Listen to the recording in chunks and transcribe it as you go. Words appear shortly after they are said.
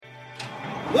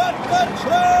Let the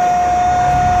truck!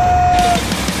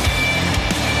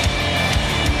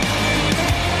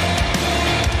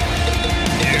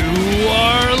 You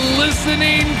are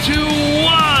listening to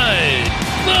What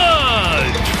the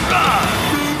Truck.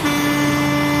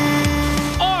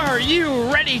 Are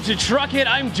you ready to truck it?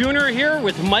 I'm Dooner here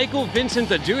with Michael Vincent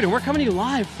the Dude, and we're coming to you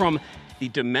live from the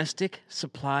Domestic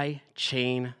Supply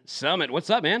Chain Summit.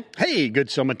 What's up, man? Hey, good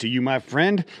summit to you, my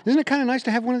friend. Isn't it kind of nice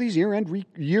to have one of these year-end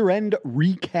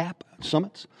recap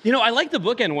summits? You know, I like the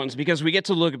bookend ones because we get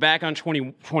to look back on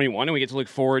 2021 and we get to look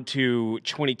forward to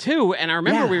 22. And I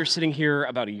remember we were sitting here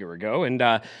about a year ago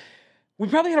and we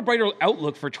probably had a brighter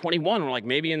outlook for 21. We're like,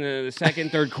 maybe in the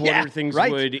second, third quarter, things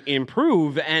would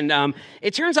improve. And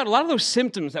it turns out a lot of those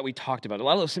symptoms that we talked about, a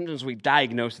lot of those symptoms we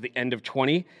diagnosed at the end of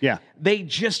 20, they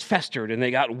just festered and they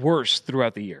got worse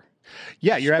throughout the year.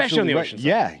 Yeah, you're especially absolutely on the right. ocean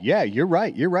side. Yeah, you're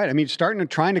right. You're right. I mean,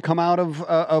 trying to come out of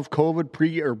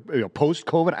COVID,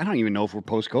 post-COVID. I don't even know if we're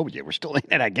post-COVID yet. We're still in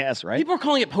it, I guess, right? People are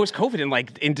calling it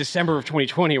post-COVID in December of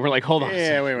 2020. We're like, hold on.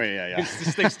 Yeah, wait.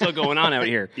 This thing's still going on out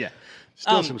here. Yeah.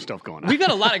 Still some stuff going on. We've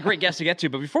got a lot of great guests to get to,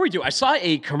 but before we do, I saw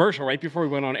a commercial right before we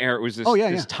went on air. It was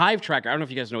this Tive tracker. I don't know if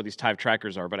you guys know what these Tive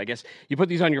trackers are, but I guess you put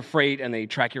these on your freight and they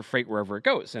track your freight wherever it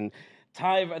goes. And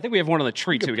Tive, I think we have one on the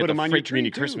tree too. We got the Freight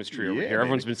Community Christmas tree over here.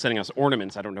 Everyone's been sending us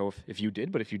ornaments. I don't know if you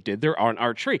did, but if you did, they're on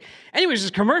our tree. Anyways,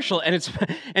 this commercial, and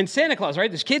and Santa Claus,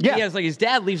 right? This kid, he has his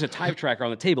dad leaves a Tive tracker on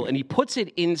the table, and he puts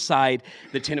it inside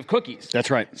the tin of cookies. That's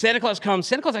right. Santa Claus comes.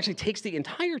 Santa Claus actually takes the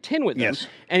entire tin with him,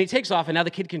 and he takes off, and now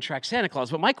the kid can track Santa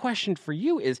Claus. But my question for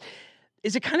you is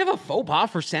it kind of a faux pas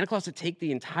for Santa Claus to take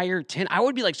the entire tin? I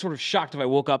would be sort of shocked if I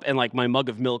woke up and my mug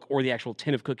of milk or the actual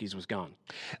tin of cookies was gone.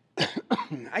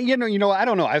 You know, I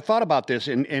don't know. I thought about this,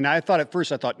 and I thought at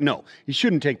first, no, you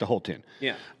shouldn't take the whole tin.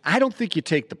 Yeah. I don't think you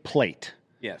take the plate.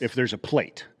 Yes. If there's a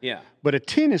plate. Yeah. But a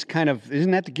tin is isn't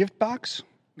that the gift box?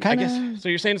 I guess. So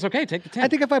you're saying it's okay, take the tin. I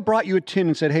think if I brought you a tin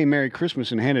and said, hey, Merry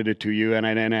Christmas, and handed it to you, and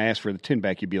I asked for the tin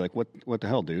back, you'd be like, what the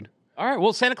hell, dude? All right,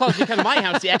 well, Santa Claus, you come to my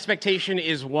house, the expectation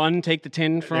is one, take the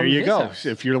tin from there you his go. house.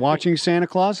 If you're watching Santa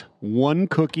Claus, one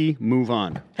cookie, move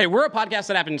on. Hey, we're a podcast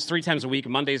that happens 3 times a week,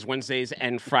 Mondays, Wednesdays,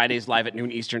 and Fridays, live at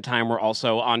noon Eastern time. We're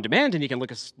also on demand, and you can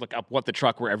look up What the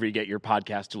Truck wherever you get your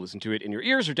podcast to listen to it in your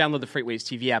ears, or download the FreightWaves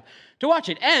TV app to watch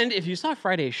it. And if you saw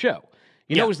Friday's show,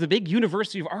 you know it was the big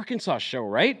University of Arkansas show,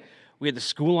 right? We had the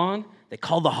school on. They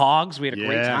called the Hogs. We had a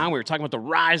great time. We were talking about the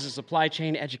rise of supply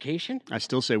chain education. I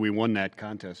still say we won that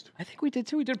contest. I think we did,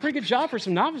 too. We did a pretty good job for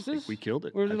some novices. We killed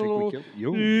it. We killed it.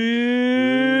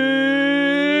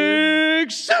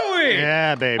 Suing.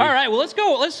 Yeah, baby. All right, well, let's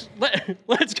go. Let's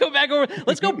go back over.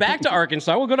 Let's go back to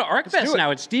Arkansas. We'll go to ArcBest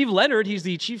now. It's Steve Leonard. He's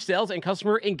the Chief Sales and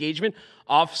Customer Engagement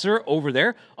Officer over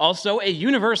there. Also, a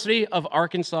University of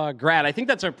Arkansas grad. I think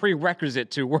that's a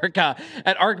prerequisite to work at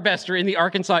ArcBest or in the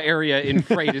Arkansas area in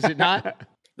freight, is it not?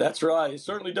 That's right. It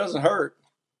certainly doesn't hurt.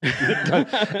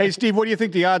 Hey, Steve, what do you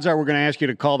think the odds are we're going to ask you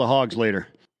to call the Hogs later?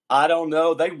 I don't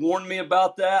know. They warned me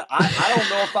about that. I don't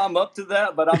know if I'm up to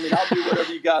that, but I mean, I'll do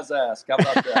whatever you guys ask. How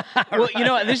about that? Well, you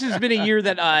know, this has been a year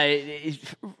that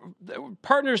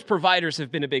providers have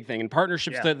been a big thing. And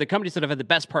partnerships, the companies that have had the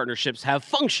best partnerships have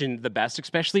functioned the best,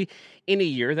 especially in a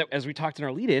year that, as we talked in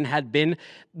our lead-in,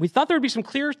 we thought there would be some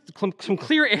clear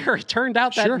air. It turned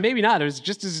out that maybe not. It was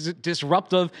just as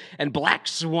disruptive and black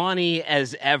swan-y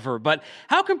as ever. But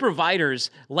how can providers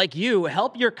like you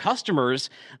help your customers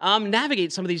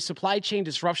navigate some of these supply chain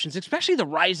disruptions, especially the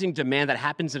rising demand that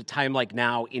happens at a time like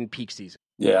now in peak season?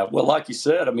 Yeah, well, like you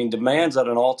said, I mean, demand's at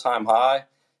an all-time high,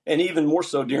 and even more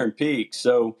so during peak.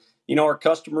 So, you know, our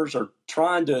customers are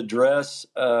trying to address,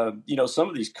 some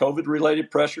of these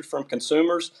COVID-related pressures from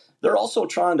consumers. They're also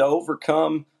trying to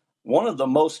overcome one of the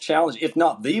most challenging, if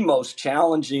not the most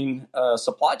challenging,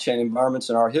 supply chain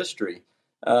environments in our history.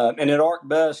 And at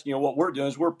ArcBest, you know, what we're doing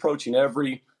is we're approaching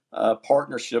every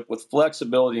partnership with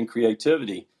flexibility and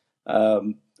creativity.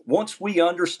 Once we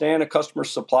understand a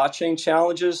customer's supply chain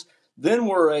challenges, then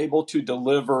we're able to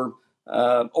deliver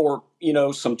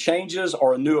some changes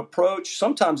or a new approach,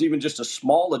 sometimes even just a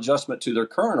small adjustment to their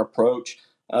current approach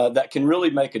that can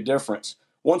really make a difference.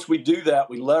 Once we do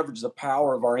that, we leverage the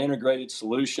power of our integrated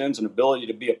solutions and ability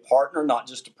to be a partner, not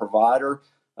just a provider,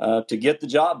 to get the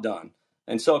job done.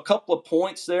 And so a couple of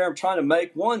points there I'm trying to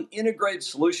make. One, integrated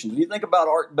solutions. When you think about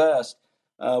ArcBest,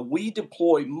 we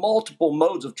deploy multiple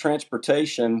modes of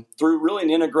transportation through really an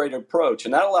integrated approach.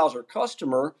 And that allows our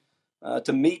customer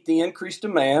to meet the increased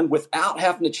demand without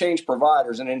having to change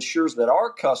providers, and ensures that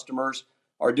our customers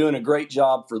are doing a great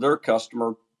job for their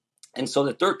customer, and so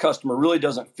that their customer really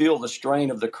doesn't feel the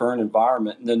strain of the current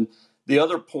environment. And then the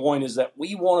other point is that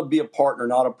we want to be a partner,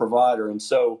 not a provider. And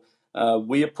so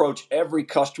We approach every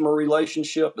customer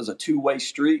relationship as a two-way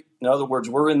street. In other words,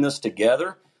 we're in this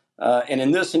together. And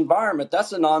in this environment,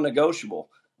 that's a non-negotiable.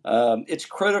 It's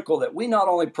critical that we not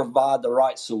only provide the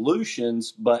right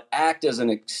solutions, but act as an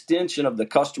extension of the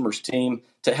customer's team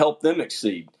to help them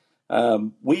exceed.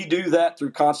 We do that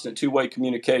through constant two-way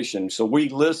communication. So we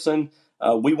listen,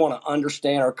 we want to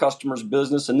understand our customer's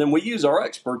business, and then we use our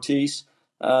expertise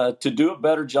to do a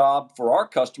better job for our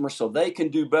customers so they can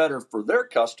do better for their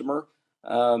customer.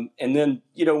 And then,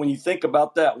 when you think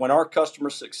about that, when our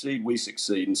customers succeed, we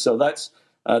succeed. And so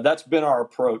that's been our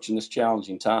approach in this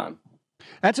challenging time.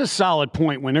 That's a solid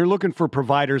point. When they're looking for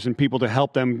providers and people to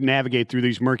help them navigate through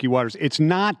these murky waters, it's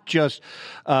not just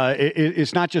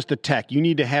the tech. You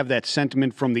need to have that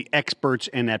sentiment from the experts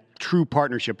and that true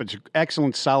partnership. It's an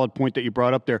excellent, solid point that you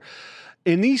brought up there.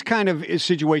 In these kind of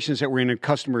situations that we're in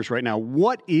customers right now,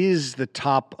 what is the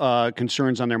top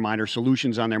concerns on their mind or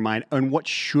solutions on their mind, and what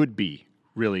should be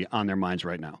really on their minds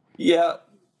right now? Yeah,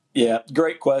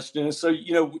 great question. So,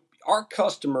 our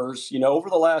customers, over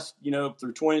the last,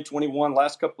 through 2021,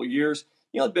 last couple of years,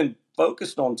 have been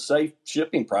focused on safe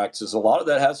shipping practices. A lot of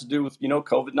that has to do with,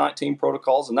 COVID-19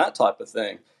 protocols and that type of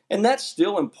thing. And that's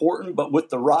still important, but with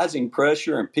the rising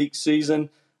pressure and peak season,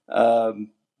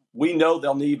 we know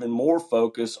they'll need even more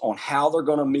focus on how they're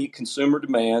going to meet consumer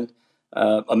demand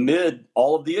amid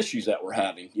all of the issues that we're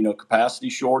having,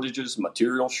 capacity shortages,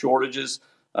 material shortages,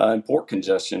 and port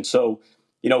congestion. So,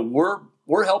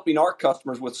 we're helping our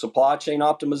customers with supply chain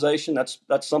optimization.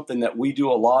 That's something that we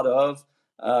do a lot of.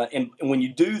 And when you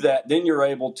do that, then you're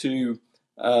able to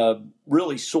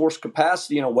really source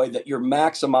capacity in a way that you're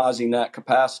maximizing that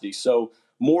capacity. So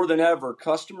more than ever,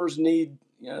 customers need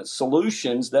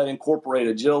solutions that incorporate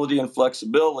agility and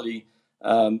flexibility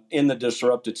in the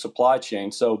disrupted supply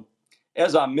chain. So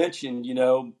as I mentioned,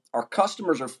 our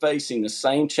customers are facing the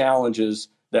same challenges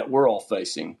that we're all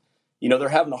facing. They're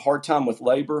having a hard time with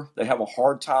labor. They have a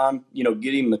hard time,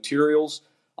 getting materials.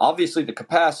 Obviously, the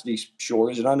capacity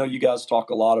shortage, and I know you guys talk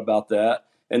a lot about that,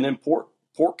 and then port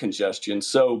congestion.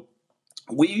 So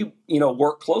we,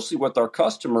 work closely with our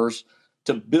customers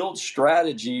to build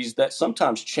strategies that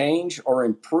sometimes change or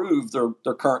improve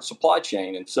their current supply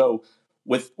chain. And so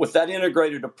with that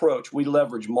integrated approach, we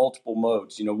leverage multiple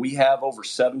modes. We have over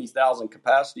 70,000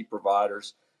 capacity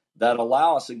providers that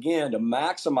allow us, again, to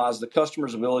maximize the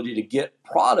customer's ability to get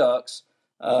products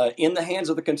in the hands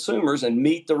of the consumers and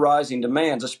meet the rising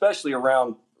demands, especially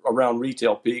around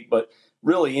retail peak, but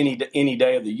really any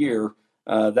day of the year.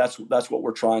 That's what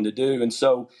we're trying to do. And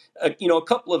so, a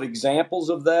couple of examples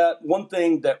of that. One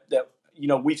thing that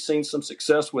we've seen some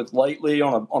success with lately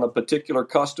on a particular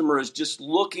customer is just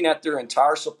looking at their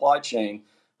entire supply chain.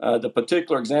 The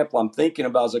particular example I'm thinking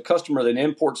about is a customer that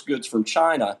imports goods from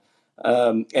China.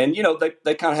 And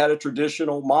they kind of had a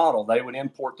traditional model. They would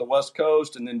import the West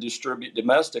Coast and then distribute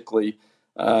domestically.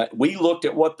 We looked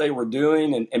at what they were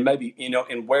doing and maybe,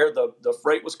 and where the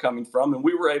freight was coming from. And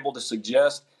we were able to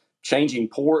suggest changing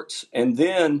ports and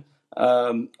then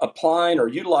applying or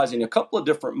utilizing a couple of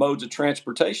different modes of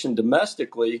transportation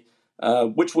domestically,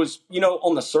 which was,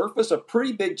 on the surface, a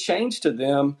pretty big change to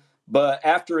them. But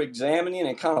after examining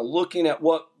and kind of looking at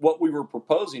what we were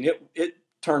proposing, it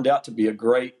turned out to be a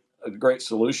great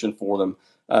solution for them.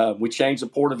 We changed the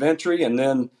port of entry, and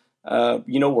then,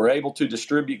 we're able to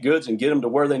distribute goods and get them to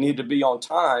where they need to be on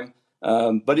time.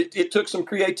 But it took some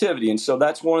creativity. And so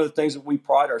that's one of the things that we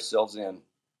pride ourselves in.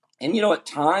 And, at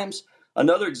times,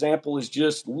 another example is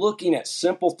just looking at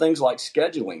simple things like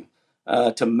scheduling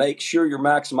to make sure you're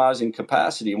maximizing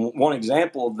capacity. And one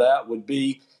example of that would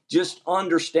be just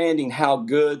understanding how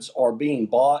goods are being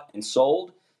bought and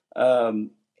sold.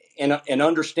 And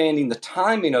understanding the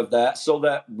timing of that so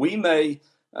that we may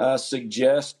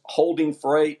suggest holding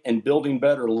freight and building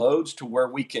better loads to where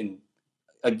we can,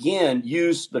 again,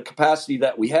 use the capacity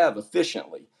that we have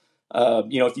efficiently.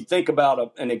 If you think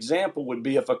about an example would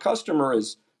be if a customer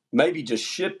is maybe just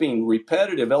shipping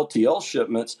repetitive LTL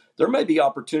shipments, there may be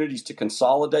opportunities to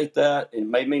consolidate that. It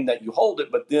may mean that you hold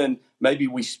it, but then maybe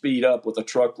we speed up with a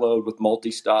truckload with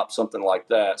multi-stop, something like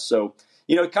that. So,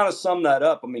 kind of sum that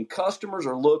up. Customers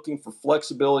are looking for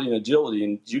flexibility and agility.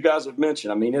 And you guys have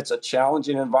mentioned, it's a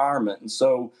challenging environment. And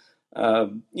so,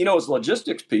 as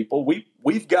logistics people,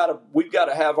 we've got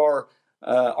to have our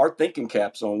thinking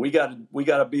caps on. We got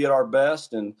to be at our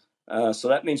best. And so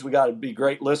that means we got to be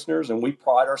great listeners, and we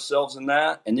pride ourselves in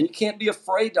that. And then you can't be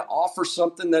afraid to offer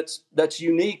something that's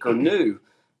unique or new.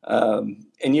 And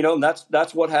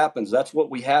that's what happens. That's what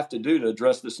we have to do to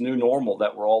address this new normal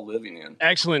that we're all living in.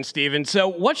 Excellent, Stephen. So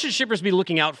what should shippers be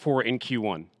looking out for in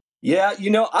Q1? Yeah,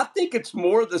 I think it's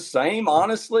more the same,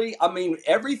 honestly. I mean,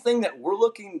 everything that we're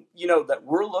looking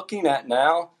at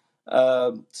now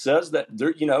says that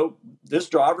this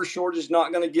driver shortage is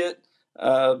not going to get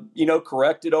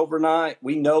corrected overnight.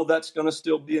 We know that's going to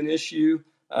still be an issue.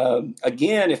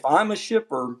 Again, if I'm a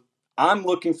shipper, I'm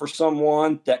looking for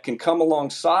someone that can come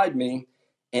alongside me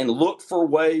and look for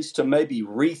ways to maybe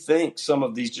rethink some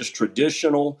of these just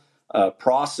traditional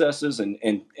processes and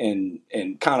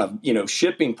kind of,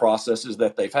 shipping processes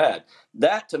that they've had.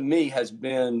 That to me has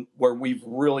been where we've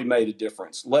really made a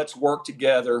difference. Let's work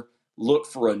together, look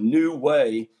for a new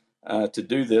way to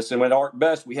do this. And at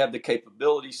ArcBest, we have the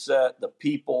capability set, the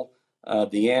people,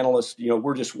 the analysts,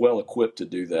 we're just well equipped to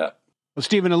do that. Well,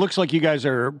 Stephen, it looks like you guys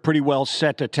are pretty well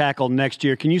set to tackle next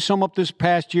year. Can you sum up this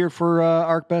past year for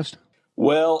ArcBest?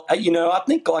 Well, I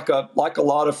think like a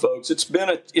lot of folks, it's been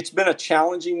a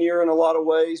challenging year in a lot of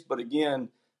ways, but again,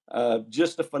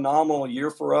 just a phenomenal year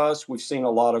for us. We've seen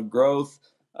a lot of growth.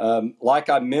 Like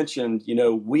I mentioned,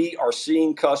 we are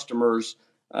seeing customers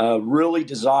really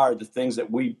desire the things that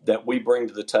we bring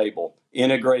to the table: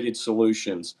 integrated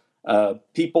solutions,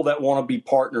 people that want to be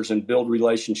partners and build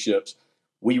relationships.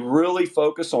 We really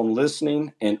focus on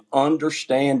listening and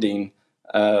understanding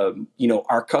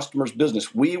our customers'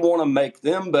 business. We want to make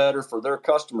them better for their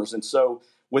customers. And so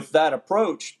with that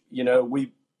approach,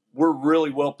 we're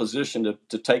really well positioned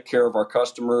to take care of our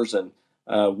customers. And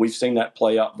we've seen that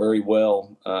play out very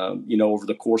well, over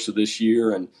the course of this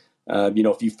year. And,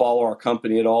 if you follow our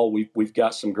company at all, we've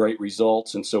got some great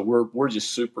results. And so we're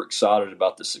just super excited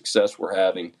about the success we're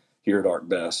having here at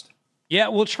ArcBest. Yeah,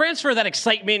 we'll transfer that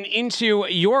excitement into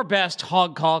your best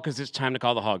hog call because it's time to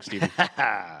call the hog, Stephen.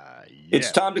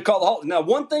 It's time to call the hog. Now,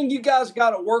 one thing you guys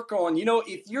got to work on,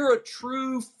 if you're a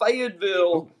true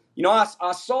Fayetteville,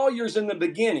 I saw yours in the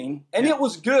beginning, and it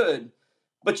was good,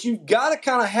 but you've got to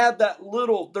kind of have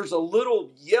there's a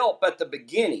little yelp at the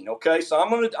beginning, okay? So I'm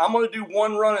gonna do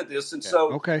one run at this, and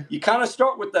so you kind of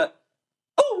start with that,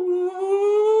 oh,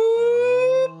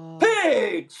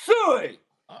 pig, suey.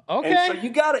 Okay. And so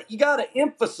you gotta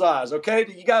emphasize, okay?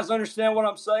 Do you guys understand what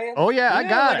I'm saying? Oh yeah, I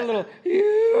got it. A little,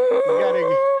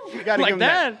 you gotta like give him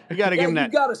that. You gotta give him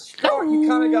that. You gotta start. You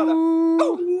kind of gotta.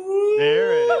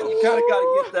 There it is. You kind of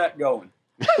gotta get that going.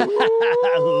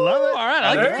 I love it. All right,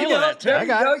 I like the feel of that too. There you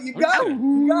go. You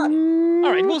got it.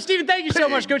 All right. Well, Stephen, thank you so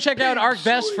much. Go check out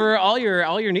ArcBest for all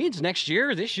your needs next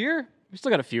year. This year, we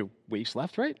still got a few weeks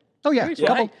left, right? Oh yeah.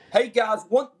 Hey guys,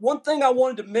 one thing I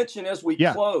wanted to mention as we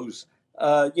close.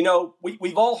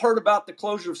 We've all heard about the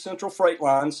closure of Central Freight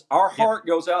Lines. Our heart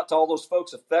goes out to all those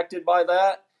folks affected by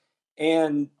that.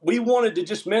 And we wanted to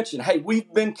just mention, hey,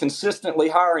 we've been consistently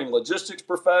hiring logistics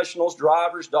professionals,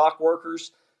 drivers, dock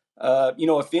workers.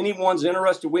 If anyone's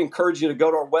interested, we encourage you to go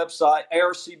to our website,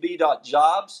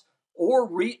 arcb.jobs, or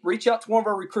reach out to one of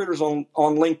our recruiters on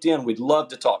LinkedIn. We'd love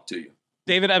to talk to you.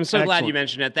 David, I'm so glad you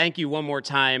mentioned it. Thank you one more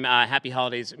time. Happy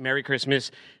holidays. Merry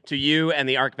Christmas to you and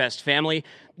the ArcBest family.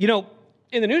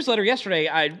 In the newsletter yesterday,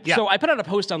 so I put out a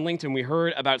post on LinkedIn. We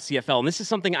heard about CFL, and this is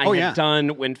something I had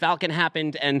done when Falcon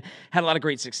happened and had a lot of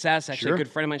great success. Actually, a good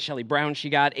friend of mine, Shelly Brown, she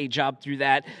got a job through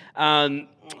that.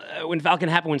 When Falcon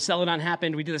happened, when Celadon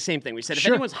happened, we did the same thing. We said, if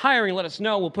anyone's hiring, let us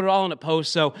know. We'll put it all in a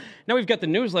post. So now we've got the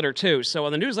newsletter, too. So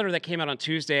on the newsletter that came out on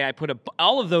Tuesday, I put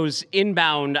all of those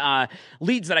inbound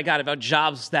leads that I got about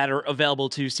jobs that are available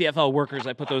to CFL workers.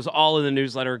 I put those all in the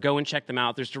newsletter. Go and check them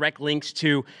out. There's direct links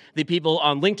to the people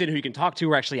on LinkedIn who you can talk to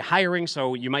who are actually hiring.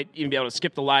 So you might even be able to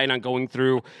skip the line on going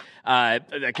through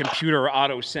the computer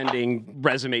auto-sending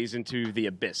resumes into the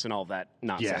abyss and all that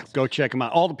nonsense. Yeah, go check them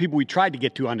out. All the people we tried to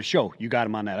get to on the show, you got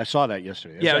them on that. I saw that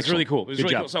yesterday. It was really cool. It was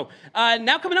really cool. So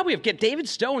now coming up, we have David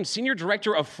Stone, Senior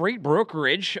Director of Freight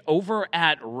Brokerage over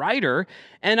at Ryder.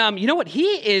 And you know what? He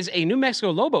is a New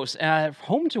Mexico Lobos,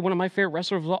 home to one of my favorite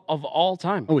wrestlers of all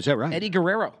time. Oh, is that right? Eddie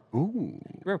Guerrero. Ooh.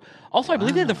 Also, I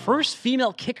believe they're the first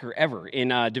female kicker ever in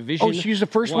Division 1A. Oh, she's the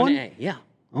first one? Yeah.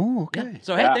 Oh, okay. Yeah.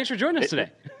 So, hey, thanks for joining us today.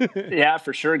 Yeah,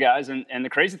 for sure, guys. And the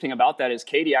crazy thing about that is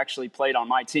Katie actually played on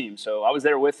my team. So I was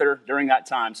there with her during that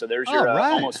time. So there's your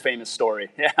almost famous story.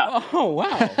 Yeah. Oh,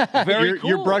 wow. Very cool.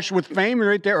 Your brush with fame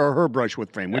right there, or her brush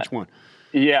with fame? Which one?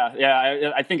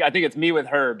 Yeah. I think it's me with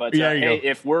her. But hey,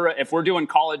 if we're doing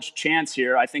college chants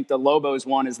here, I think the Lobos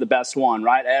one is the best one,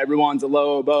 right? Everyone's a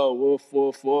Lobo, woof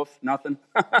woof woof, nothing.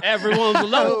 Everyone's a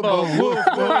Lobo, woof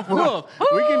woof woof.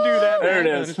 We can do that. There it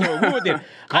is.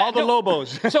 Call the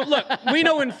Lobos. So look, we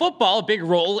know in football a big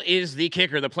role is the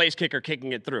kicker, the place kicker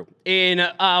kicking it through. In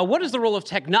what is the role of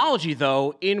technology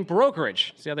though in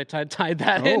brokerage? See how they tied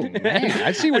that in? Man,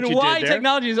 I see what you did there. And why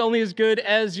technology is only as good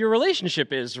as your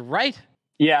relationship is, right?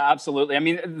 Yeah, absolutely. I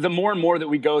mean, the more and more that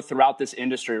we go throughout this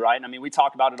industry, right? I mean, we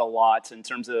talk about it a lot in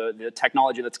terms of the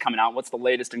technology that's coming out. What's the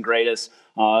latest and greatest?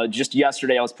 Just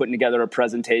yesterday, I was putting together a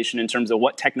presentation in terms of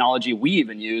what technology we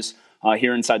even use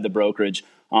here inside the brokerage.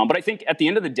 But I think at the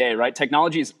end of the day, right,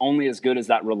 technology is only as good as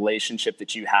that relationship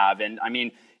that you have. And I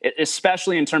mean,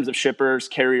 especially in terms of shippers,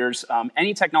 carriers,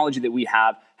 any technology that we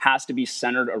have has to be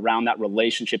centered around that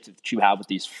relationship that you have with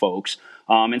these folks.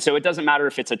 And so it doesn't matter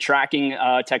if it's a tracking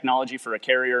technology for a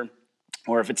carrier,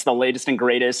 or if it's the latest and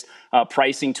greatest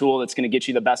pricing tool that's going to get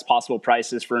you the best possible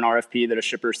prices for an RFP that a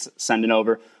shipper's sending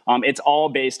over. It's all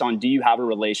based on, do you have a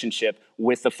relationship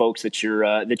with the folks that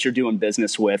you're doing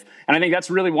business with? And I think that's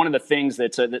really one of the things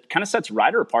that kind of sets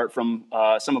Ryder apart from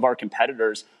some of our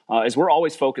competitors. Is we're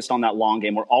always focused on that long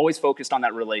game. We're always focused on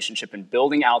that relationship and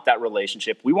building out that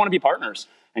relationship. We want to be partners.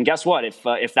 And guess what?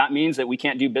 If that means that we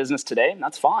can't do business today,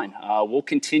 that's fine. We'll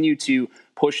continue to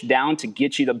push down to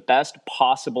get you the best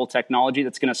possible technology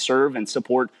that's going to serve and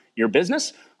support your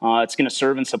business. It's going to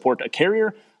serve and support a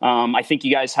carrier. I think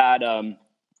you guys had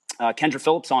Kendra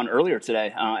Phillips on earlier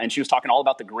today, and she was talking all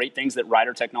about the great things that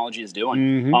Ryder Technology is doing.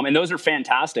 Mm-hmm. And those are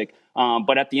fantastic.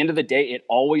 But at the end of the day, it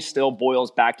always still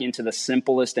boils back into the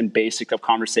simplest and basic of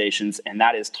conversations, and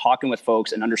that is talking with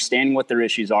folks and understanding what their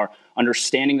issues are,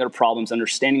 understanding their problems,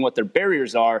 understanding what their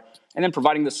barriers are, and then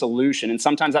providing the solution. And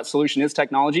sometimes that solution is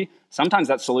technology. Sometimes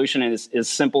that solution is as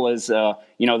simple as the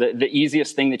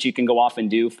easiest thing that you can go off and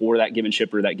do for that given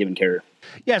shipper, that given carrier.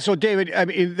 Yeah, so David, I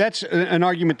mean, that's an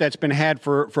argument that's been had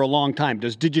for a long time.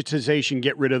 Does digitization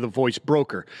get rid of the voice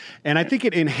broker? And I think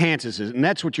it enhances it, and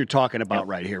that's what you're talking about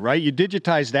right here, right? You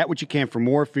digitize that which you can for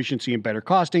more efficiency and better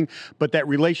costing, but that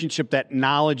relationship, that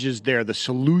knowledge is there, the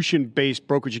solution-based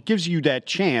brokerage, it gives you that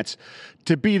chance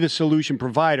to be the solution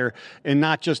provider and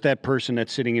not just that person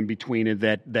that's sitting in between it,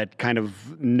 that kind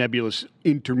of nebulous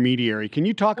intermediary. Can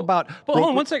you talk about... Well, hold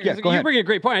on one second. Yeah, you're bringing a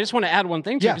great point. I just want to add one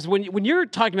thing to it, because when you're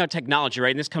talking about technology, right,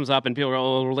 and this comes up and people are,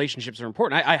 oh, relationships are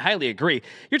important. I highly agree.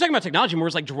 You're talking about technology more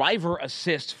as like driver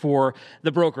assist for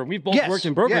the broker. We've both worked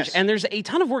in brokerage, and there's a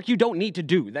ton of work you don't need to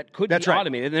do that could be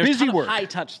automated. And there's busy a ton work. Of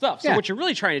high-touch stuff. So what you're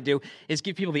really trying to do is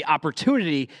give people the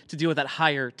opportunity to deal with that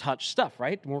higher-touch stuff,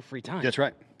 right? More free time. That's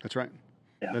right.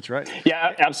 Yeah. That's right.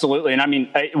 Yeah, absolutely. And I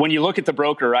mean, when you look at the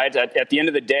broker, right, at the end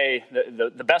of the day,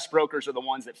 the best brokers are the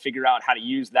ones that figure out how to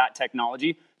use that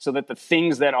technology so that the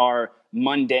things that are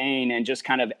mundane and just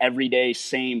kind of everyday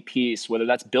same piece, whether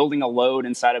that's building a load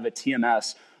inside of a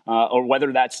TMS, or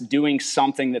whether that's doing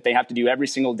something that they have to do every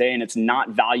single day and it's not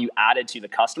value added to the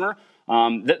customer,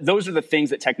 those are the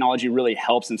things that technology really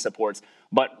helps and supports.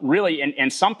 But really,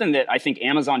 and something that I think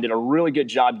Amazon did a really good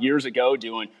job years ago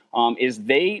doing, is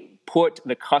they put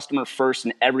the customer first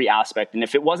in every aspect. And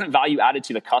if it wasn't value added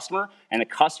to the customer and the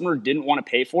customer didn't want to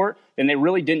pay for it, then they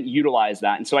really didn't utilize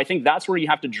that. And so I think that's where you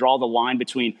have to draw the line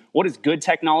between what is good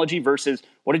technology versus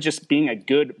what is just being a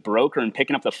good broker and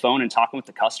picking up the phone and talking with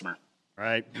the customer.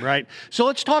 Right. So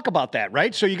let's talk about that,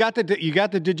 right? So you got the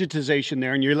digitization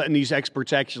there, and you're letting these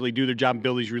experts actually do their job and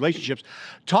build these relationships.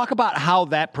 Talk about how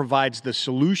that provides the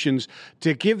solutions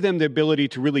to give them the ability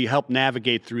to really help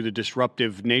navigate through the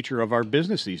disruptive nature of our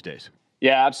business these days.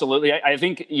 Yeah, absolutely. I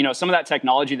think, some of that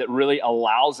technology that really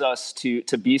allows us to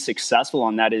be successful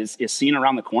on that is seen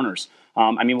around the corners.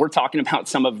 We're talking about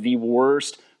some of the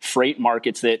worst freight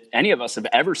markets that any of us have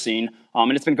ever seen,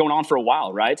 and it's been going on for a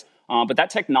while, right? But that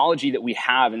technology that we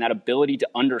have and that ability to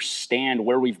understand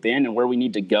where we've been and where we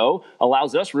need to go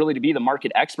allows us really to be the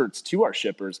market experts to our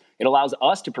shippers. It allows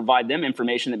us to provide them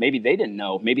information that maybe they didn't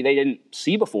know, maybe they didn't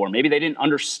see before, maybe they didn't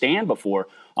understand before.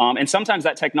 And sometimes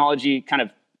that technology kind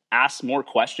of asks more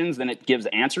questions than it gives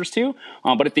answers to.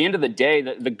 But at the end of the day,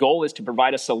 the goal is to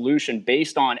provide a solution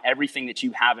based on everything that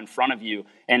you have in front of you.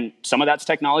 And some of that's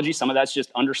technology, some of that's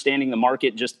just understanding the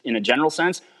market just in a general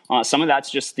sense. Some of that's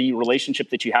just the relationship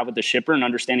that you have with the shipper and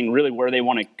understanding really where they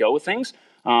want to go with things.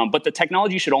 But the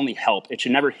technology should only help. It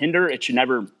should never hinder. It should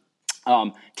never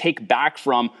take back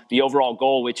from the overall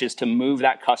goal, which is to move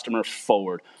that customer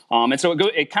forward. And so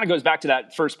it kind of goes back to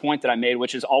that first point that I made,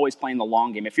 which is always playing the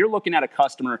long game. If you're looking at a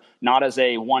customer not as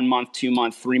a 1 month, 2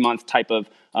 month, 3 month type of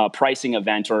pricing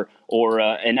event or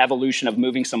an evolution of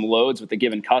moving some loads with a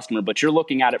given customer, but you're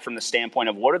looking at it from the standpoint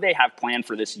of what do they have planned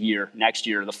for this year, next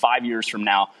year, the 5 years from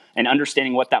now, and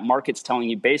understanding what that market's telling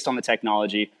you based on the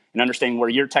technology and understanding where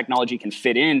your technology can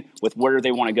fit in with where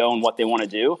they want to go and what they want to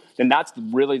do, then that's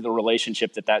really the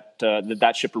relationship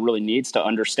that shipper really needs to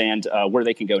understand where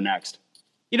they can go next.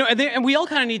 And we all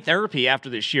kind of need therapy after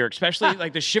this year, especially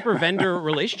like the shipper-vendor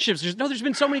relationships. There's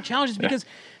been so many challenges because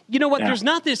You know what? Yeah. There's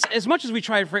not this, as much as we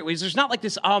try at FreightWaves, there's not like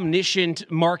this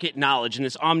omniscient market knowledge and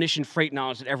this omniscient freight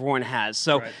knowledge that everyone has.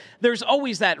 So there's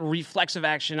always that reflexive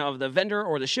action of the vendor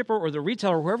or the shipper or the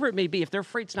retailer, whoever it may be. If their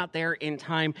freight's not there in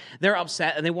time, they're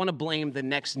upset and they want to blame the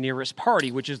next nearest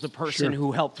party, which is the person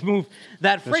who helped move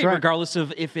that freight, regardless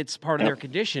of if it's part of their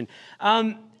condition.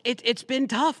 It's been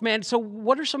tough, man. So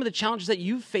what are some of the challenges that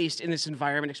you've faced in this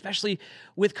environment, especially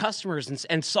with customers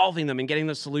and solving them and getting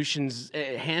those solutions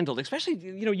handled? Especially,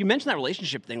 you mentioned that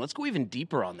relationship thing. Let's go even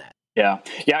deeper on that. Yeah.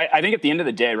 I think at the end of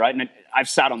the day, right, and I've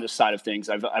sat on this side of things.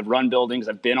 I've run buildings.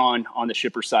 I've been on the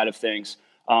shipper side of things.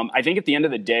 I think at the end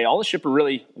of the day, all the shipper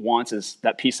really wants is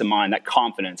that peace of mind, that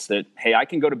confidence that, hey, I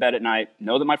can go to bed at night,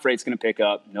 know that my freight's going to pick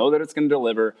up, know that it's going to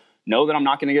deliver, know that I'm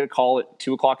not going to get a call at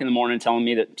 2:00 in the morning telling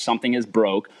me that something is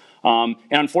broke. And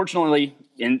unfortunately,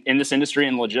 in this industry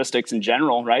and logistics in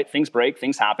general, right, things break,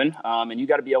 things happen, and you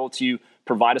got to be able to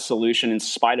provide a solution in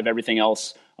spite of everything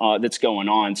else that's going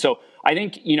on. So I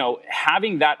think,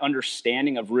 having that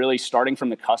understanding of really starting from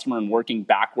the customer and working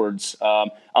backwards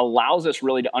allows us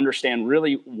really to understand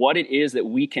really what it is that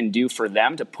we can do for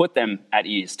them to put them at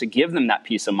ease, to give them that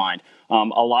peace of mind.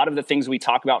 A lot of the things we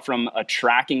talk about from a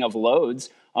tracking of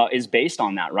loads is based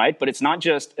on that, right? But it's not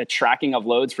just a tracking of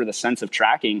loads for the sense of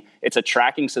tracking. It's a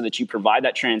tracking so that you provide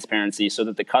that transparency so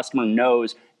that the customer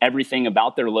knows everything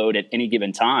about their load at any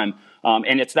given time.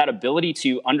 And it's that ability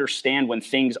to understand when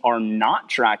things are not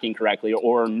tracking correctly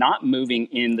or not moving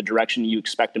in the direction you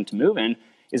expect them to move in,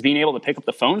 is being able to pick up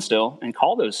the phone still and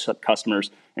call those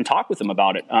customers and talk with them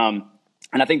about it.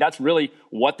 And I think that's really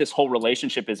what this whole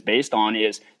relationship is based on,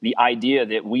 is the idea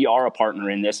that we are a partner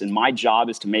in this. And my job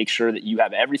is to make sure that you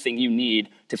have everything you need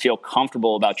to feel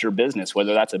comfortable about your business,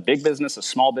 whether that's a big business, a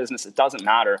small business, it doesn't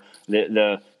matter.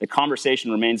 The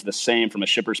conversation remains the same from a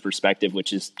shipper's perspective,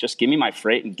 which is just give me my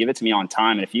freight and give it to me on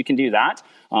time. And if you can do that,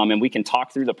 and we can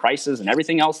talk through the prices and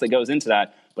everything else that goes into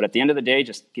that. But at the end of the day,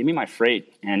 just give me my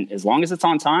freight. And as long as it's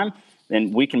on time,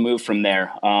 then we can move from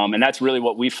there. And that's really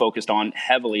what we focused on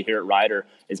heavily here at Ryder,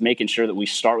 is making sure that we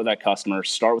start with that customer,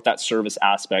 start with that service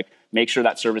aspect, make sure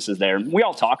that service is there. We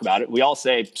all talk about it. We all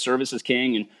say service is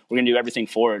king and we're going to do everything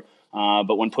for it.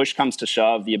 But when push comes to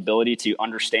shove, the ability to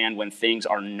understand when things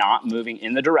are not moving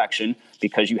in the direction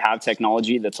because you have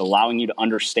technology that's allowing you to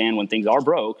understand when things are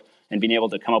broke and being able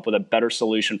to come up with a better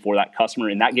solution for that customer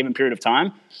in that given period of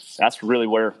time, that's really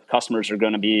where customers are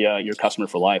going to be your customer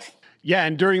for life. Yeah,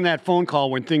 and during that phone call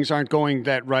when things aren't going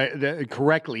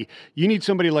correctly, you need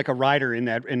somebody like a Ryder in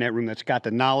that room that's got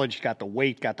the knowledge, got the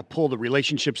weight, got the pull, the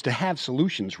relationships to have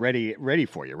solutions ready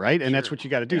for you, right? And that's what you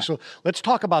got to do. Yeah. So let's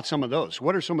talk about some of those.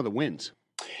 What are some of the wins?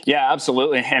 Yeah,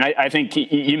 absolutely. And I think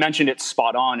you mentioned it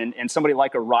spot on. And somebody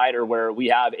like a Ryder, where we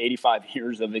have 85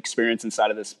 years of experience inside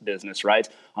of this business, right?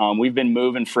 We've been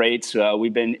moving freights.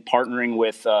 We've been partnering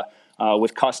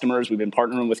with customers. We've been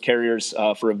partnering with carriers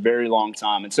for a very long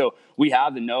time. And so we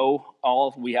have the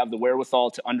know-all, we have the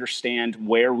wherewithal to understand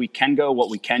where we can go,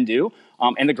 what we can do.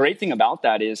 And the great thing about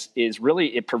that is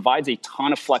really it provides a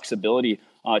ton of flexibility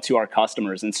to our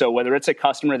customers. And so whether it's a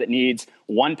customer that needs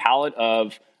one pallet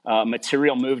of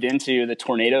material moved into the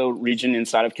tornado region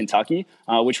inside of Kentucky,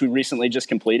 which we recently just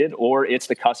completed, or it's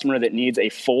the customer that needs a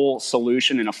full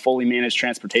solution and a fully managed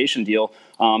transportation deal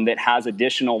that has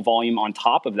additional volume on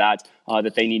top of that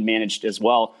that they need managed as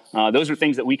well. Those are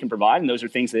things that we can provide, and those are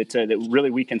things that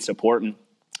really we can support. And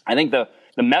I think the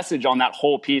message on that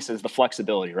whole piece is the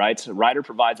flexibility, right? So Ryder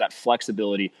provides that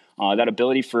flexibility, that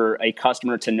ability for a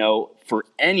customer to know for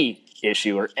any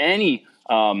issue or any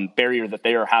barrier that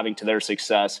they are having to their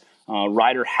success,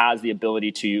 Ryder has the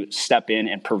ability to step in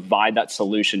and provide that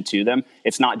solution to them.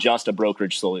 It's not just a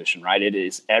brokerage solution, right? It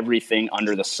is everything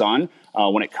under the sun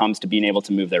when it comes to being able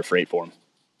to move their freight for them.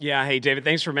 Yeah. Hey, David,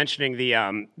 thanks for mentioning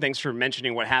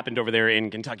what happened over there in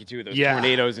Kentucky too. Those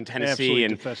tornadoes in Tennessee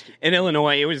and in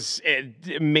Illinois. It was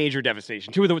major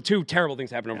devastation. Two terrible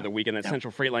things happened over the weekend. That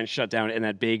Central Freight Line shut down, and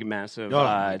that big, massive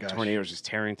tornado was just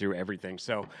tearing through everything.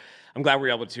 So I'm glad we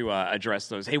were able to address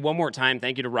those. Hey, one more time,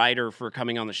 thank you to Ryder for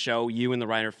coming on the show. You and the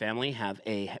Ryder family have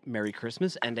a Merry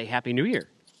Christmas and a Happy New Year.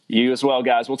 You as well,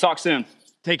 guys. We'll talk soon.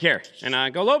 Take care.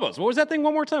 And go Lobos. What was that thing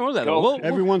one more time? What was that?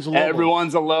 Everyone's a Lobo.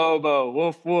 Everyone's a Lobo.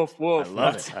 Woof, woof, woof.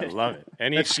 I love it.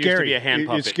 Any That's excuse scary. To be a hand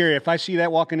puppet. It's scary. If I see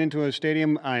that walking into a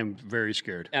stadium, I'm very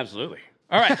scared. Absolutely.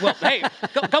 All right. Well, hey,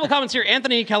 a couple comments here.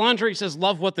 Anthony Calandri says,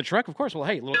 love What the Truck. Of course. Well,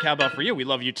 hey, a little cowbell for you. We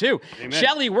love you too. Amen.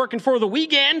 Shelly, working for the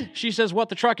weekend. She says, What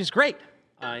the Truck is great.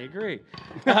 I agree.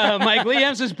 Mike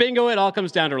Liam says, bingo, it all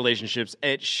comes down to relationships.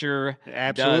 It sure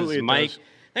Absolutely does, Mike. Does.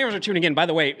 Thank you for tuning in. By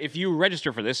the way, if you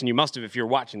register for this, and you must have if you're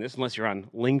watching this, unless you're on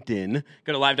LinkedIn,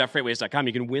 go to live.freightways.com.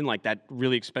 You can win like that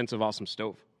really expensive, awesome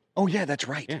stove. Oh, yeah, that's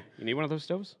right. Yeah, you need one of those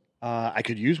stoves? I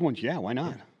could use one. Yeah, why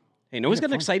not? Hey, know who's got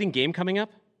an exciting game coming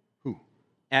up? Who?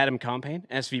 Adam Compain,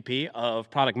 SVP of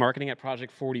Product Marketing at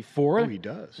Project 44. Oh, he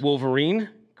does. Wolverine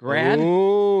grad.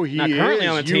 Oh, he Not currently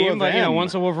on the team, but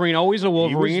once a Wolverine, always a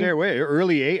Wolverine. He was there,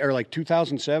 early 8 or like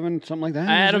 2007, something like that.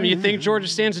 Adam, you think Georgia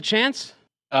stands a chance?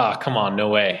 Come on, no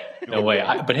way. No way.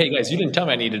 But hey, guys, you didn't tell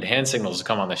me I needed hand signals to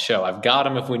come on the show. I've got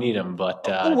them if we need them, but...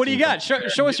 what do you got?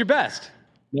 Show us your best.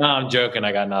 No, I'm joking.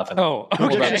 I got nothing. Oh,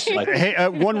 okay. Hey,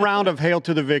 one round of Hail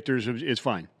to the Victors is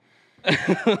fine.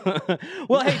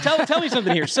 Well, hey, tell me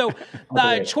something here. So,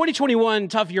 2021,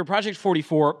 tough year, Project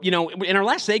 44. In our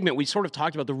last segment, we sort of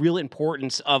talked about the real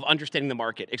importance of understanding the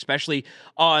market, especially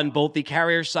on both the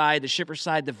carrier side, the shipper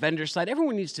side, the vendor side.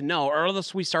 Everyone needs to know, or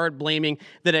else we start blaming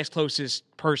the next closest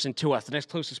person to us, the next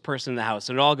closest person in the house,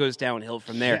 and it all goes downhill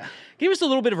from there. Yeah. Give us a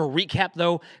little bit of a recap,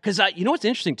 though, because you know what's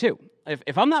interesting, too?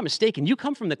 If I'm not mistaken, you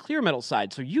come from the clear metal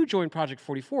side, so you joined Project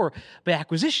 44 by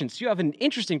acquisition. So you have an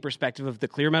interesting perspective of the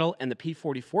clear metal and the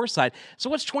P44 side. So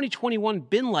what's 2021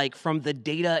 been like from the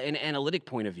data and analytic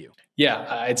point of view? Yeah,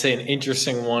 I'd say an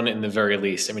interesting one in the very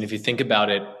least. I mean, if you think about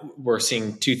it, we're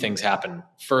seeing two things happen.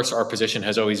 First, our position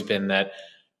has always been that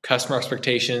customer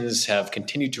expectations have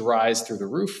continued to rise through the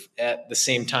roof. At the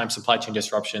same time, supply chain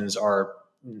disruptions are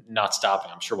not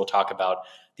stopping. I'm sure we'll talk about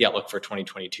the outlook for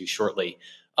 2022 shortly.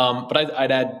 But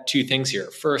I'd add two things here.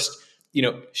 First,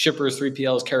 shippers,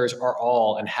 3PLs, carriers are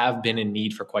all and have been in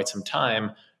need for quite some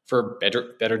time for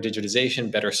better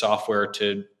digitization, better software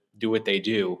to do what they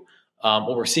do.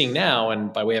 What we're seeing now,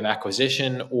 and by way of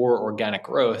acquisition or organic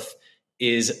growth,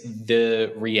 is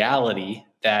the reality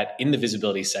that in the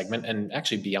visibility segment, and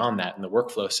actually beyond that, in the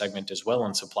workflow segment as well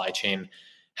in supply chain,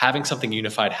 having something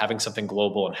unified, having something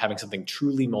global, and having something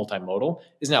truly multimodal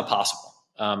is now possible.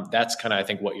 That's kind of, I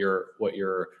think, what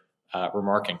you're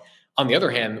remarking. On the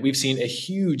other hand, we've seen a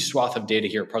huge swath of data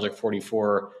here at Project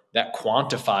 44 that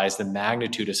quantifies the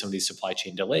magnitude of some of these supply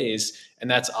chain delays. And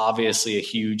that's obviously a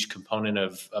huge component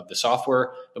of the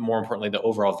software, but more importantly, the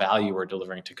overall value we're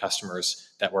delivering to customers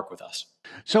that work with us.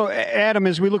 So, Adam,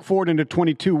 as we look forward into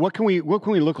 22, what can we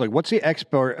look like? What's the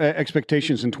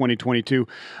expectations in 2022,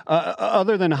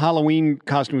 other than Halloween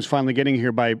costumes finally getting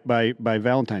here by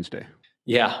Valentine's Day?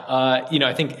 Yeah,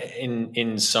 I think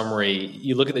in summary,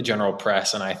 you look at the general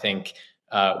press, and I think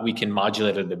we can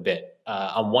modulate it a bit.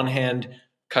 On one hand,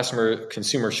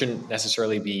 consumers shouldn't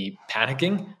necessarily be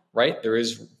panicking, right? There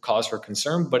is cause for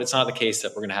concern, but it's not the case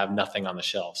that we're going to have nothing on the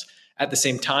shelves. At the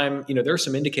same time, there are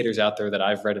some indicators out there that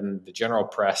I've read in the general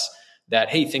press that,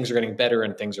 hey, things are getting better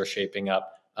and things are shaping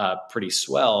up pretty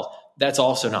swell. That's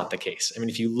also not the case. I mean,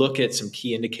 if you look at some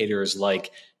key indicators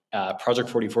like Project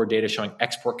 44 data showing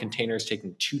export containers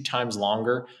taking 2 times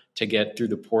longer to get through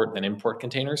the port than import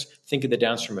containers, think of the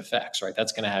downstream effects, right?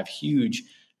 That's going to have huge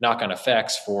knock-on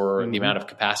effects for the amount of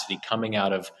capacity coming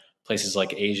out of places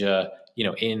like Asia,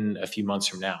 in a few months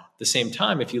from now. At the same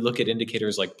time, if you look at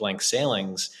indicators like blank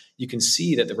sailings, you can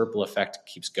see that the ripple effect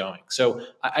keeps going. So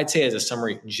I'd say as a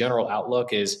summary, general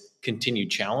outlook is continued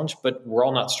challenge, but we're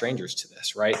all not strangers to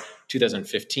this, right?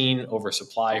 2015,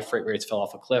 oversupply, freight rates fell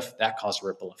off a cliff. That caused a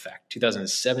ripple effect.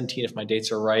 2017, if my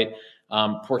dates are right,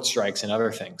 port strikes and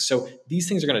other things. So these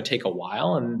things are going to take a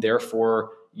while, and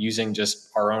therefore, using just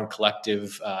our own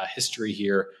collective history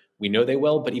here, we know they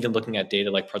will, but even looking at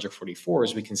data like Project 44,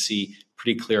 we can see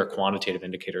pretty clear quantitative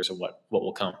indicators of what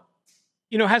will come.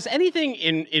 Has anything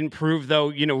improved,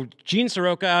 though? Gene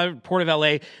Soroka, Port of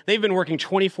LA, they've been working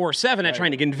 24/7 at trying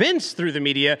to convince through the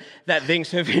media that things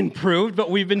have improved,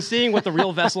 but we've been seeing what the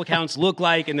real vessel counts look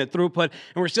like and the throughput,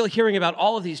 and we're still hearing about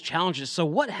all of these challenges. So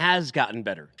what has gotten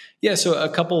better? Yeah, so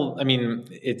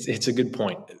it's a good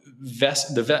point.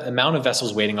 The amount of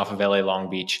vessels waiting off of LA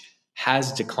Long Beach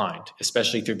has declined,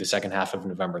 especially through the second half of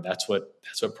November. That's what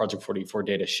Project 44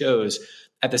 data shows.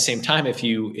 At the same time, if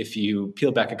you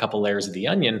peel back a couple layers of the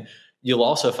onion, you'll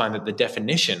also find that the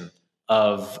definition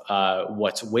of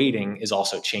what's waiting is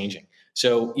also changing.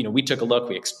 So, we took a look,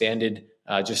 we expanded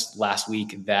just last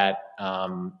week that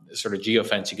sort of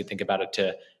geofence, you could think about it,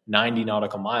 to 90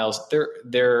 nautical miles.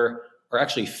 There are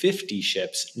actually 50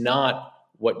 ships, not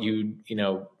what you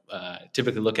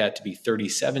typically look at to be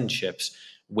 37 ships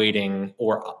waiting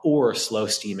or slow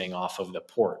steaming off of the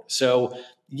port. So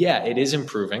yeah, it is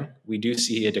improving. We do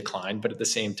see a decline, but at the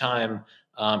same time,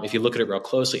 if you look at it real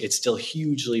closely, it's still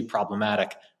hugely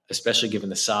problematic, especially given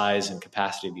the size and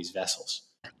capacity of these vessels.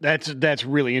 That's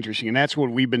really interesting, and that's what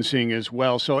we've been seeing as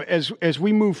well. So as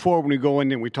we move forward, when we go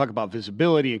in and we talk about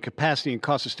visibility and capacity and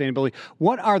cost sustainability,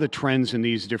 what are the trends in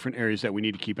these different areas that we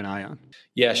need to keep an eye on?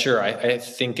 Yeah, sure. I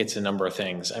think it's a number of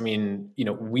things. I mean,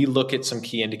 we look at some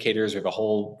key indicators. We have a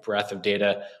whole breadth of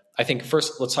data. I think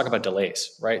first, let's talk about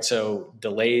delays, right? So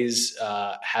delays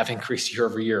have increased year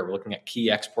over year. We're looking at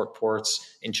key export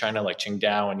ports in China like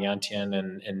Qingdao and Yantian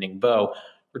and Ningbo.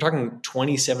 We're talking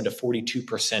 27 to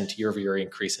 42% year over year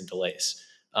increase in delays.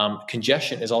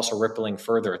 Congestion is also rippling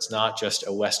further. It's not just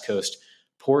a West Coast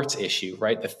ports issue,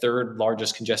 right? The third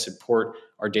largest congested port,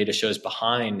 our data shows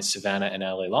behind Savannah and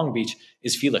LA Long Beach,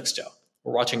 is Felixstowe.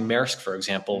 We're watching Maersk, for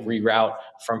example, reroute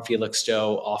from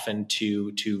Felixstowe often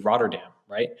to Rotterdam,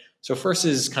 right? So first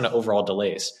is kind of overall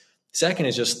delays. Second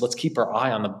is just let's keep our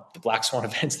eye on the black swan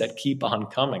events that keep on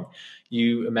coming.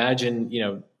 You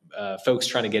imagine, folks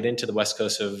trying to get into the west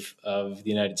coast of the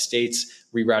United States,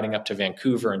 rerouting up to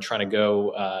Vancouver and trying to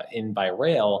go in by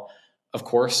rail. Of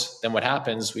course, then what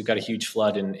happens? We've got a huge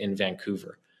flood in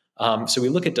Vancouver. So we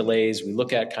look at delays, we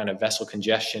look at kind of vessel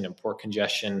congestion and port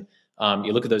congestion.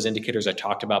 You look at those indicators I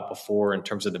talked about before in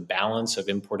terms of the balance of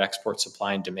import-export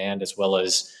supply and demand, as well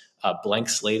as blank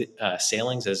slate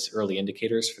sailings as early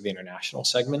indicators for the international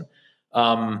segment.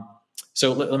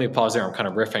 So let me pause there. I'm kind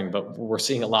of riffing, but we're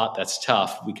seeing a lot that's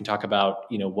tough. We can talk about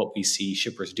what we see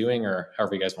shippers doing, or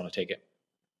however you guys want to take it.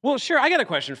 Well, sure. I got a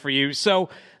question for you. So,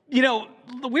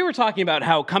 we were talking about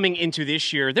how coming into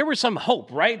this year, there was some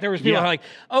hope, right? There was people who were like,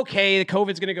 okay, the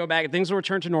COVID's going to go back, things will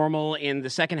return to normal in the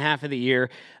second half of the year.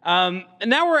 And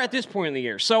now we're at this point in the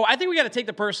year. So I think we got to take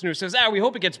the person who says, we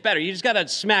hope it gets better. You just got to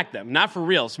smack them, not for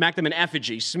real. Smack them in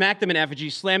effigy. Smack them in effigy.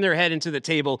 Slam their head into the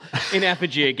table in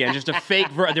effigy again. Just a fake,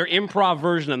 their improv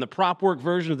version and the prop work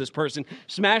version of this person.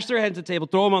 Smash their head into the table,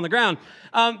 throw them on the ground.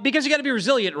 Because you got to be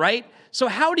resilient, right? So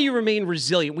how do you remain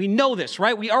resilient? We know this,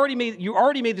 right? You already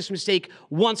made this mistake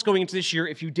once going into this year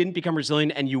if you didn't become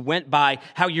resilient and you went by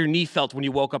how your knee felt when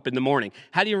you woke up in the morning.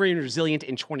 How do you remain resilient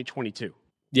in 2022?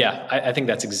 Yeah, I think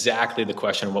that's exactly the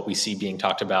question, what we see being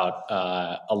talked about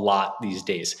a lot these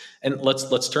days. And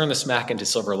let's turn the smack into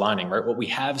silver lining, right? What we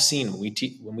have seen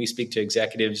when we speak to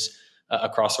executives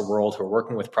across the world who are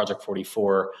working with Project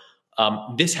 44,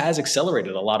 this has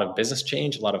accelerated a lot of business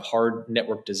change, a lot of hard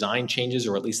network design changes,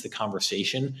 or at least the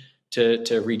conversation to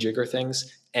rejigger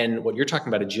things. And what you're talking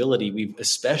about, agility, we've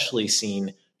especially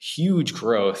seen huge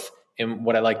growth in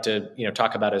what I like to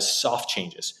talk about as soft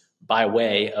changes by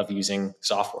way of using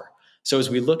software. So as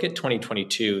we look at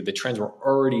 2022, the trends we're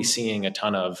already seeing a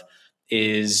ton of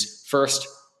is first,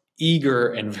 eager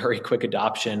and very quick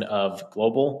adoption of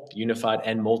global, unified,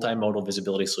 and multimodal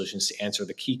visibility solutions to answer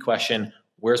the key question,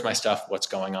 where's my stuff, what's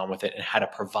going on with it, and how to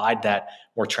provide that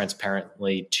more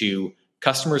transparently to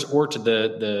customers or to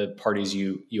the parties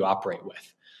you operate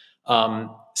with.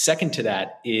 Second to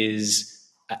that is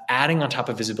adding on top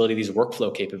of visibility these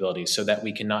workflow capabilities so that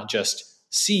we can not just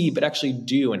see, but actually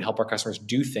do and help our customers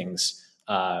do things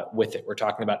with it. We're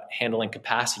talking about handling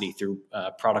capacity through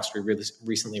products we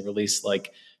recently released,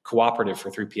 like Cooperative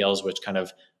for 3PLs, which kind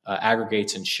of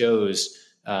aggregates and shows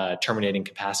terminating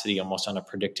capacity almost on a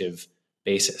predictive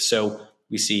basis. So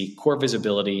we see core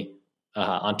visibility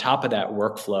on top of that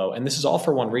workflow. And this is all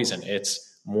for one reason. It's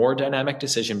more dynamic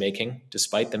decision-making,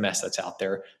 despite the mess that's out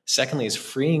there. Secondly, is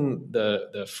freeing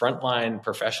the frontline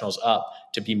professionals up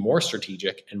to be more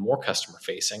strategic and more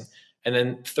customer-facing. And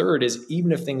then third is,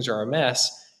 even if things are a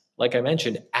mess, like I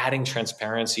mentioned, adding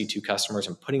transparency to customers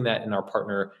and putting that in our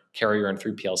partner carrier and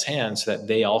 3PL's hands so that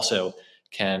they also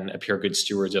can appear good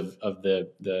stewards of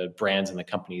the brands and the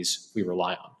companies we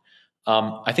rely on.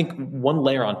 I think one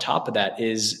layer on top of that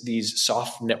is these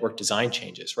soft network design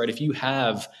changes, right? If you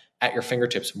have at your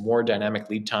fingertips more dynamic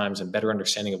lead times and better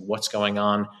understanding of what's going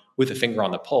on with a finger on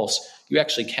the pulse, you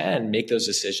actually can make those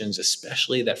decisions,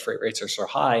 especially that freight rates are so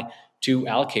high, to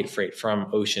allocate freight from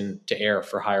ocean to air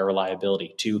for higher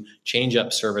reliability, to change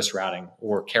up service routing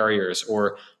or carriers,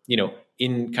 or,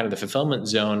 in kind of the fulfillment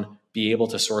zone, be able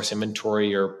to source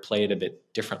inventory or play it a bit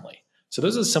differently. So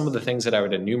those are some of the things that I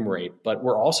would enumerate, but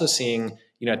we're also seeing,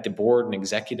 at the board and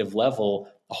executive level,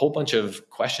 a whole bunch of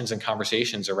questions and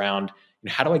conversations around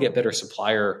how do I get better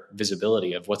supplier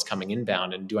visibility of what's coming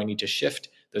inbound, and do I need to shift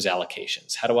those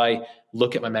allocations? How do I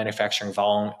look at my manufacturing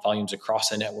volumes across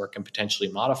the network and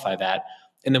potentially modify that?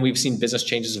 And then we've seen business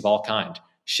changes of all kind,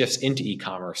 shifts into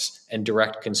e-commerce and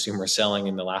direct consumer selling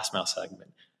in the last mile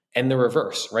segment, and the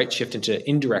reverse, right? Shift into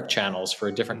indirect channels for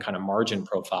a different kind of margin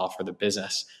profile for the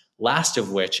business. Last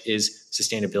of which is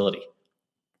sustainability.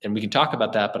 And we can talk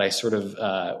about that,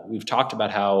 but we've talked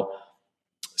about how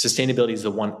sustainability is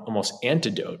the one almost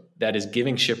antidote that is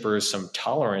giving shippers some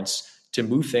tolerance to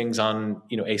move things on,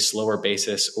 a slower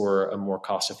basis or a more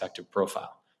cost-effective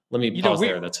profile. Let me pause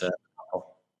there. That's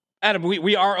Adam,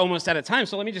 we are almost out of time,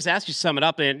 so let me just ask you to sum it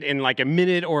up in like a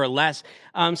minute or less.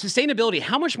 Sustainability,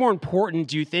 how much more important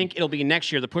do you think it'll be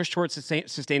next year, the push towards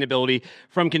sustainability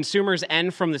from consumers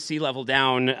and from the C-level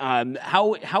down?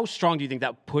 How strong do you think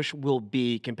that push will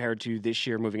be compared to this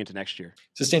year moving into next year?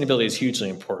 Sustainability is hugely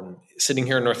important. Sitting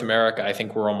here in North America, I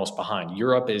think we're almost behind.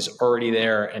 Europe is already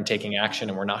there and taking action,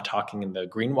 and we're not talking in the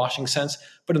greenwashing sense,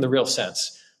 but in the real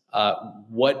sense.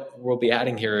 What we'll be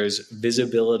adding here is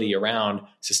visibility around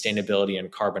sustainability and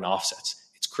carbon offsets.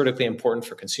 It's critically important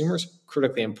for consumers,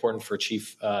 critically important for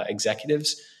chief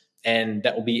executives, and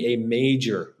that will be a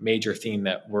major, major theme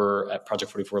that we're at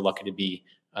Project 44 lucky to be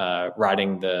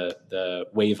riding the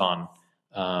wave on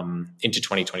into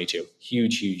 2022.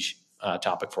 Huge, huge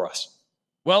topic for us.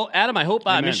 Well, Adam, I hope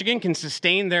Michigan can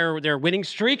sustain their winning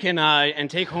streak and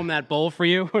take home that bowl for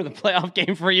you or the playoff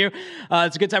game for you.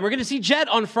 It's a good time. We're going to see Jet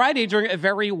on Friday during a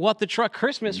very What the Truck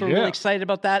Christmas. We're really excited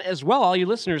about that as well. All you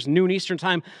listeners, noon Eastern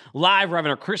time, live. We're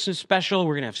having our Christmas special.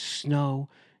 We're going to have snow,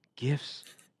 gifts,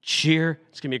 cheer.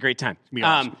 It's going to be a great time.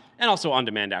 Awesome. And also on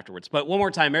demand afterwards. But one more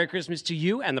time, Merry Christmas to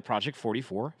you and the Project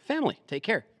 44 family. Take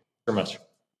care. Very much.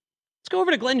 Let's go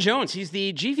over to Glenn Jones. He's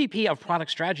the GVP of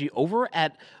Product Strategy over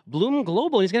at Bloom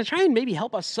Global. He's going to try and maybe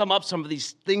help us sum up some of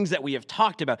these things that we have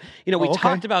talked about. You know, we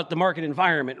talked about the market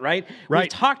environment, right? We've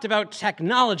talked about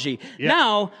technology. Yeah.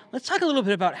 Now, let's talk a little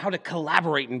bit about how to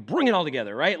collaborate and bring it all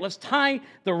together, right? Let's tie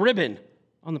the ribbon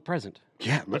on the present.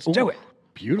 Yeah, let's do it.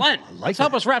 Beautiful. Glenn, let's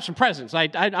help us wrap some presents.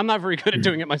 I'm not very good at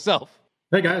doing it myself.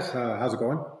 Hey, guys. How's it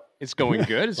going? It's going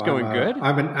good. It's going good.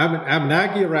 I'm an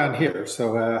Aggie around here,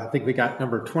 so I think we got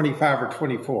number 25 or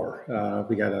 24.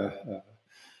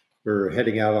 We're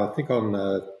heading out. I think on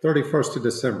the 31st of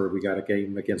December, we got a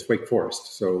game against Wake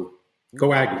Forest. So go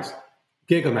Aggies,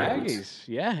 Gig 'em Aggies.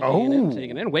 Yeah.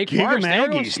 Taking in Wake Gig 'em Forest.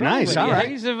 Aggies. Nice. All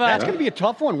right. That's going to be a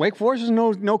tough one. Wake Forest is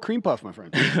no cream puff, my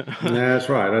friend. That's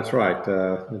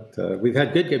right. We've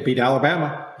had good beat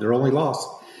Alabama. Their only loss.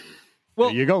 Well,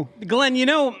 there you go. Glenn, you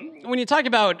know, when you talk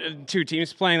about two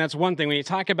teams playing, that's one thing. When you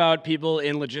talk about people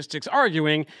in logistics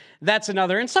arguing, that's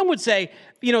another. And some would say,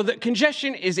 you know, the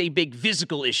congestion is a big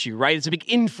physical issue, right? It's a big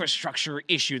infrastructure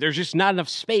issue. There's just not enough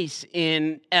space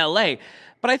in LA.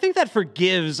 But I think that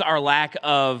forgives our lack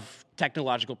of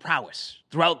technological prowess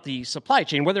throughout the supply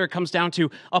chain, whether it comes down to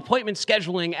appointment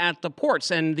scheduling at the ports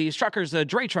and these truckers, the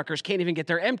dray truckers can't even get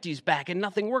their empties back and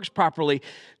nothing works properly,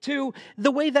 to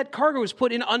the way that cargo is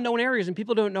put in unknown areas and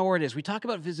people don't know where it is. We talk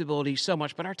about visibility so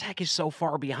much, but our tech is so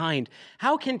far behind.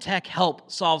 How can tech help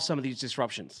solve some of these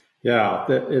disruptions? Yeah,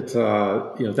 it's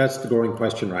that's the growing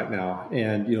question right now.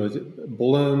 And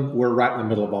Bloom, we're right in the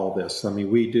middle of all this. I mean,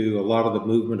 we do a lot of the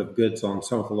movement of goods on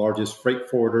some of the largest freight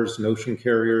forwarders and ocean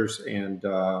carriers and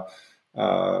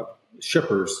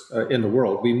shippers in the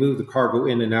world. We move the cargo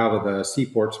in and out of the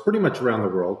seaports pretty much around the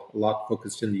world. A lot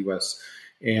focused in the U.S.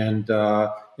 And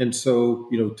so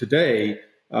today.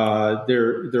 Both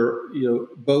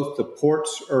the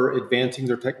ports are advancing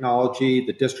their technology,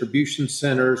 the distribution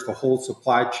centers, the whole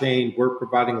supply chain. We're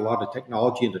providing a lot of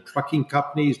technology into trucking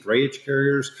companies, drayage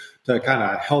carriers to kind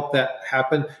of help that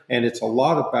happen. And it's a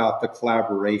lot about the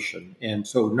collaboration. And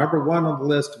so number one on the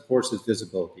list, of course, is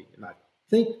visibility. And I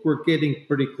think we're getting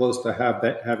pretty close to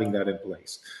having that in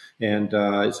place. And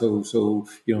so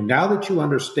now that you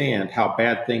understand how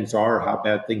bad things are, how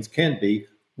bad things can be,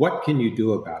 what can you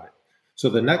do about it? So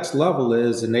the next level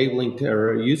is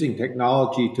using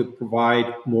technology to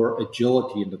provide more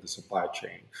agility into the supply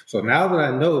chain. So now that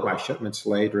I know my shipment's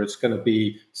late or it's going to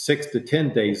be 6 to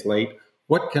 10 days late,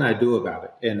 what can I do about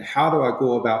it? And how do I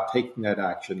go about taking that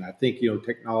action? I think,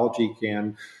 technology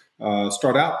can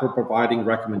start out for providing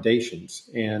recommendations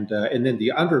and then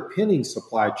the underpinning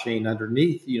supply chain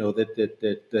underneath,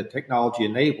 that technology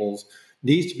enables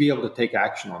needs to be able to take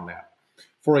action on that.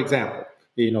 For example,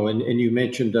 and you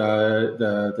mentioned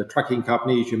the trucking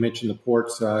companies, you mentioned the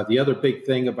ports. The other big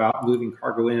thing about moving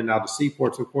cargo in and out of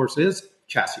seaports, of course, is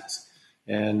chassis.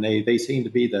 And they seem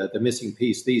to be the missing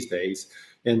piece these days.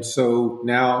 And so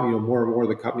now, more and more of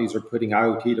the companies are putting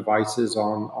IoT devices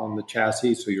on the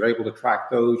chassis. So you're able to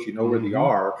track those, where they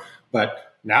are.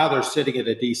 But now they're sitting at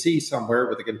a DC somewhere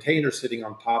with a container sitting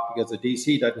on top because the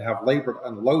DC doesn't have labor to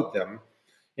unload them.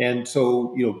 And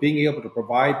so, being able to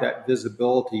provide that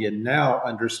visibility and now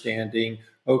understanding,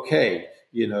 okay,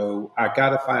 I got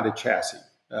to find a chassis.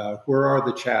 Where are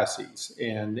the chassis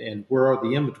and where are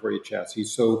the inventory of chassis?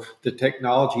 So the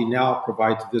technology now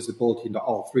provides visibility into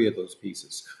all three of those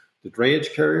pieces, the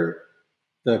drayage carrier,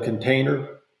 the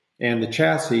container, and the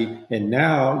chassis. And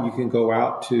now you can go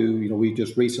out to, we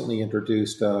just recently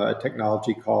introduced a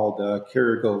technology called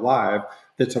Carrier Go Live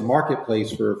that's a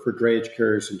marketplace for drayage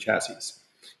carriers and chassis.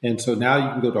 And so now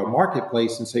you can go to a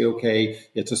marketplace and say, okay,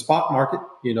 it's a spot market.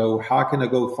 How can I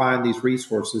go find these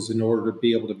resources in order to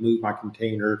be able to move my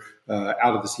container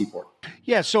out of the seaport?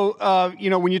 Yeah. So,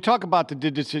 when you talk about the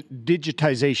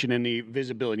digitization and the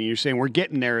visibility, you're saying we're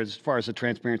getting there as far as the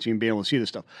transparency and being able to see this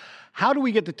stuff. How do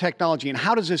we get the technology, and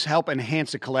how does this help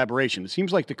enhance the collaboration? It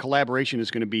seems like the collaboration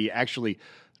is going to be actually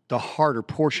the harder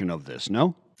portion of this,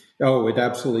 no? Oh, it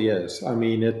absolutely is. I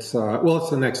mean, it's it's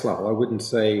the next level. I wouldn't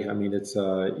say. I mean, it's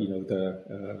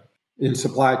in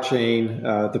supply chain,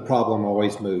 the problem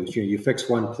always moves. You fix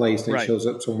one place and it shows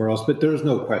up somewhere else. But there's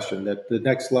no question that the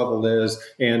next level is,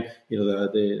 and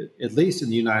the at least in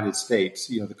the United States,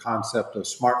 the concept of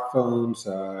smartphones,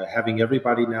 having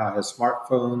everybody now has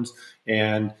smartphones,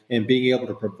 and being able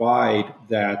to provide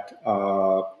that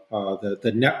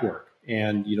the network.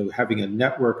 And having a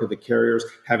network of the carriers,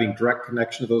 having direct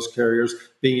connection to those carriers,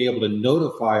 being able to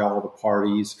notify all the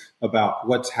parties about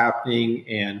what's happening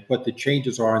and what the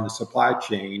changes are in the supply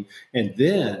chain, and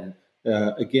then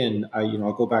again,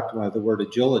 I'll go back to the word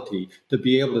agility, to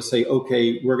be able to say,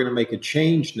 okay, we're going to make a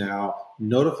change now,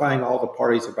 notifying all the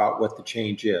parties about what the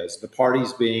change is. The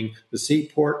parties being the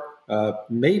seaport,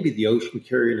 maybe the ocean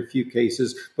carrier in a few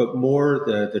cases, but more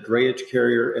the drayage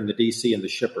carrier and the DC and the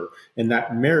shipper. And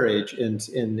that marriage and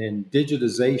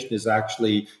digitization is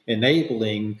actually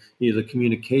enabling the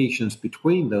communications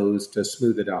between those to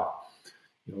smooth it out.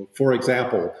 For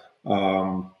example,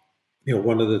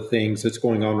 one of the things that's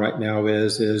going on right now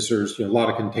is there's a lot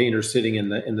of containers sitting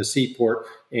in the seaport,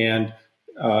 and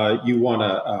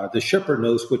the shipper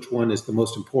knows which one is the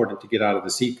most important to get out of the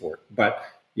seaport, but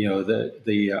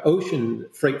the ocean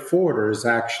freight forwarder is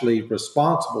actually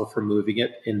responsible for moving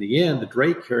it. In the end, the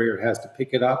dray carrier has to pick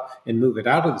it up and move it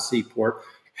out of the seaport.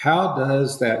 How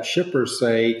does that shipper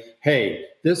say, hey,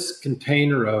 this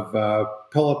container of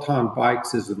Peloton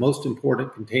bikes is the most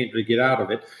important container to get out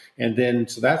of it? And then,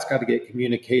 so that's got to get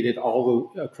communicated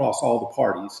across all the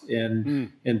parties.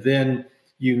 And then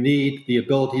you need the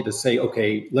ability to say,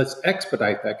 okay, let's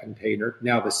expedite that container.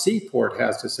 Now the seaport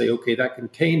has to say, okay, that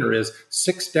container is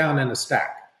 6 down in a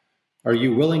stack. Are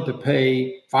you willing to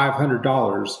pay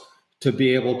 $500 to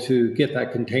be able to get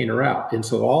that container out? And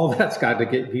so all that's got to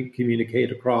be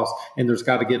communicated across, and there's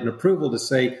got to get an approval to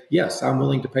say, yes, I'm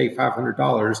willing to pay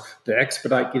 $500 to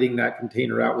expedite getting that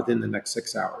container out within the next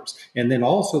 6 hours. And then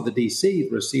also the DC,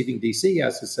 the receiving DC,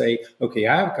 has to say, okay,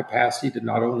 I have capacity to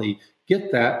not only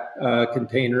get that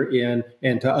container in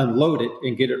and to unload it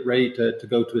and get it ready to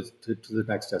go to the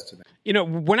next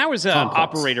destination. When I was an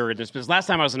operator in this business, last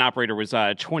time I was an operator was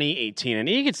 2018. And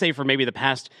you could say for maybe the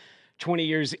past 20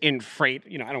 years in freight,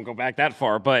 I don't go back that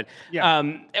far, but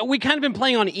we kind of been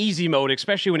playing on easy mode,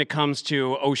 especially when it comes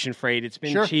to ocean freight. It's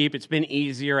been cheap. It's been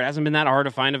easier. It hasn't been that hard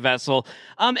to find a vessel.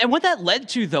 And what that led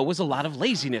to, though, was a lot of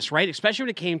laziness, right? Especially when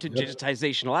it came to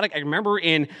digitization. I remember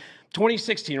in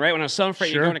 2016, right, when I was selling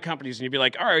freight, you're going to companies and you'd be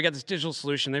like, all right, we got this digital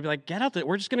solution. They'd be like, get out there.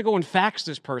 We're just going to go and fax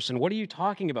this person. What are you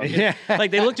talking about?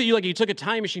 Like, they looked at you like you took a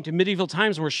time machine to medieval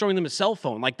times and were showing them a cell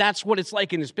phone. Like, that's what it's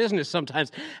like in this business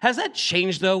sometimes. Has that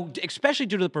changed, though, especially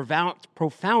due to the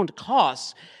profound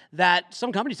costs that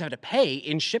some companies have to pay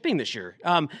in shipping this year?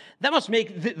 That must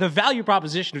make the value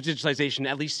proposition of digitalization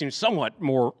at least seem somewhat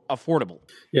more affordable.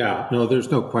 Yeah, no, there's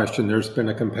no question. There's been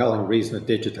a compelling reason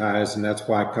to digitize, and that's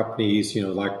why companies,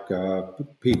 like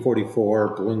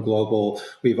P44, Balloon Global,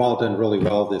 we've all done really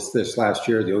well this last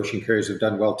year. The ocean carriers have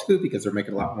done well too because they're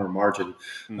making a lot more margin.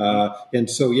 And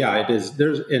so, yeah, it is.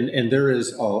 There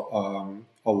is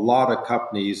a lot of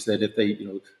companies that if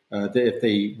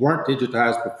they weren't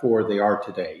digitized before, they are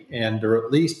today. And they're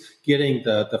at least getting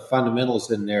the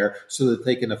fundamentals in there so that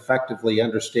they can effectively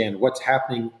understand what's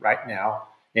happening right now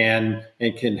and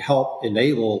can help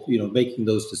enable, making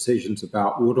those decisions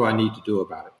about what do I need to do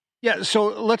about it. Yeah, so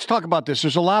let's talk about this.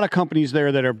 There's a lot of companies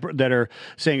there that are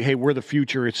saying, "Hey, we're the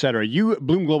future," et cetera.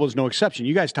 Bloom Global is no exception.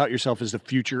 You guys tout yourself as the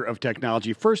future of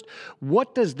technology. First,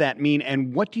 what does that mean,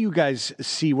 and what do you guys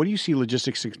see? What do you see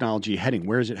logistics technology heading?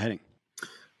 Where is it heading?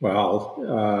 Well,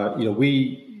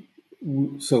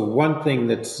 so one thing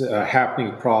that's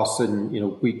happening across, and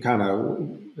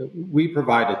we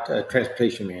provide a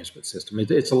transportation management system.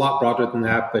 It's a lot broader than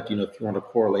that, but if you want to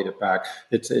correlate it back,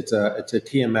 it's a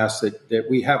TMS that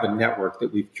we have a network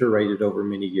that we've curated over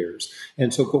many years,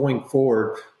 and so going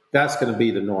forward, that's going to be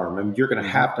the norm. I mean, you're going to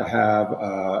have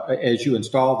as you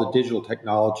install the digital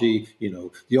technology,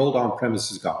 the old on-premise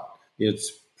is gone.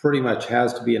 It's pretty much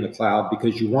has to be in the cloud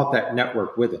because you want that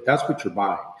network with it. That's what you're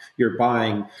buying. You're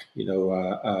buying,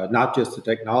 not just the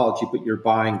technology, but you're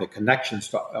buying the connections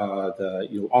to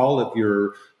all of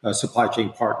your supply chain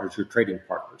partners, your trading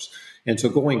partners. And so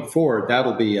going forward,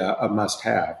 that'll be a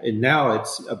must-have. And now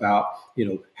it's about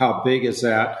how big is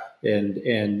that,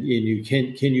 and you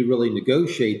can you really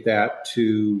negotiate that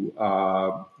to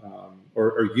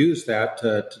or use that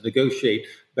to negotiate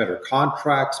better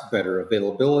contracts, better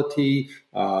availability,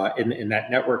 and that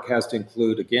network has to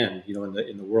include, again,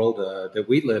 in the world that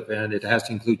we live in, it has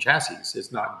to include chassis.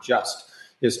 It's not just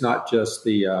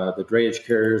the drayage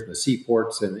carriers, the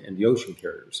seaports, and the ocean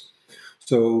carriers.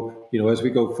 So as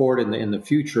we go forward in the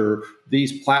future,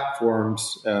 these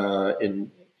platforms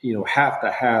have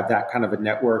to have that kind of a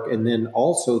network, and then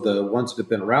also the ones that have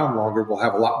been around longer will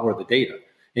have a lot more of the data.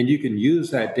 And you can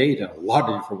use that data in a lot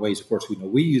of different ways. Of course,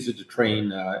 we use it to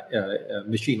train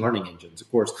machine learning engines. Of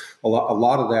course, a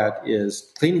lot of that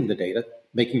is cleaning the data,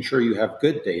 making sure you have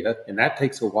good data, and that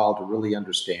takes a while to really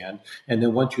understand. And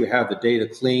then once you have the data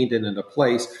cleaned and into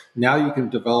place, now you can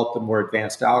develop the more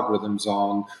advanced algorithms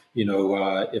on,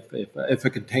 if a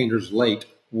container's late,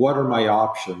 what are my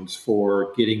options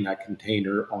for getting that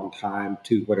container on time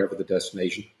to whatever the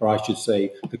destination, or I should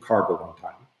say the cargo on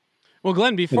time. Well,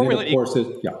 Glenn, before we let you...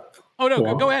 Oh,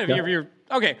 no, go ahead. Yeah.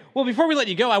 Okay. Well, before we let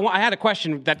you go, I had a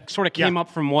question that sort of came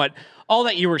up from all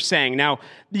that you were saying. Now,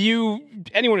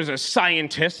 anyone who's a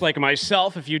scientist like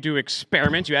myself, if you do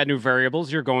experiments, you add new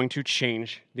variables, you're going to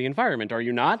change the environment, are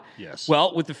you not? Yes.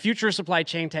 Well, with the future of supply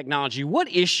chain technology, what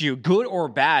issue, good or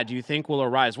bad, do you think will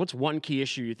arise? What's one key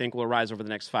issue you think will arise over the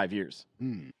next 5 years?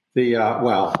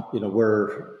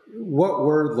 What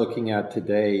we're looking at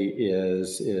today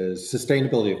is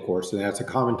sustainability, of course, and that's a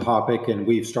common topic. And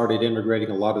we've started integrating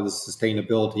a lot of the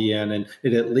sustainability in, and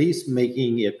at least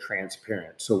making it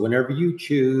transparent. So whenever you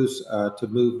choose to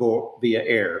move via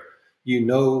air, you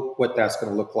know what that's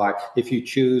going to look like. If you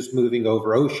choose moving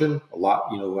over ocean, a lot,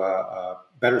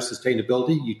 better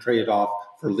sustainability, you trade it off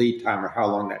for lead time or how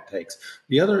long that takes.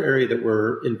 The other area that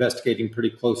we're investigating pretty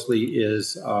closely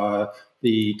is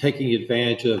the taking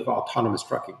advantage of autonomous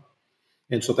trucking.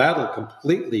 And so that'll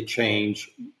completely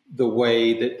change the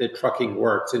way that trucking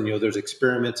works. And, there's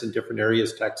experiments in different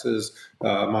areas, Texas,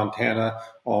 Montana,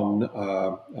 on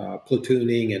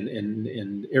platooning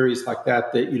and areas like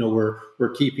that,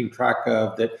 we're keeping track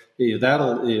of, that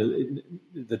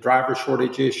the driver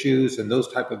shortage issues and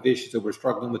those type of issues that we're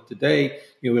struggling with today,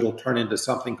 it'll turn into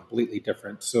something completely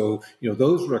different. So,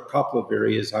 those are a couple of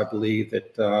areas I believe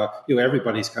that,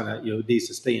 everybody's kind of, needs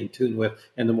to stay in tune with,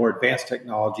 and the more advanced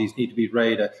technologies need to be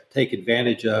ready to take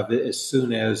advantage of it as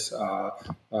soon as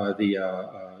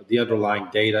the underlying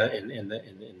data in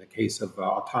the case of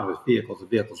autonomous vehicles, the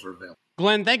vehicles are available.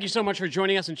 Glenn, thank you so much for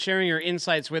joining us and sharing your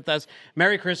insights with us.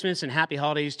 Merry Christmas and happy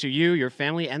holidays to you, your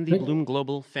family, and the Bloom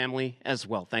Global family as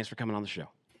well. Thanks for coming on the show.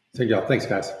 Thanks,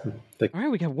 guys. All right,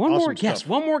 we got one more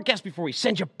guest before we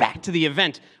send you back to the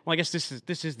event. Well, I guess this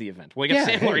is the event. Well, we got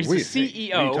Sam Laurie, he's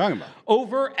the CEO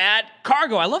over at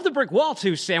Cargo. I love the brick wall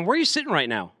too, Sam. Where are you sitting right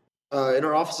now? In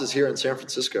our offices here in San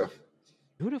Francisco.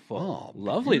 Beautiful. Oh,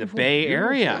 lovely. The Bay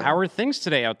Area. How are things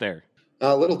today out there?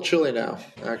 A little chilly now,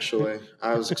 actually.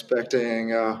 I was expecting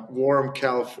warm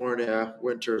California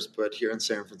winters, but here in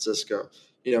San Francisco,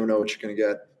 you never know what you're going to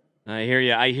get. I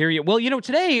hear you. Well,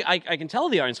 today I can tell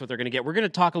the audience what they're going to get. We're going to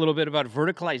talk a little bit about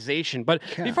verticalization. But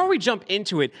before we jump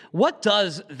into it, what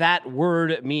does that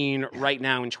word mean right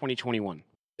now in 2021?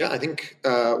 Yeah, I think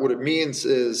what it means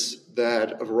is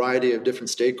that a variety of different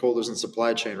stakeholders in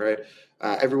supply chain, right?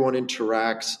 Everyone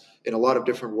interacts in a lot of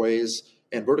different ways.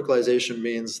 And verticalization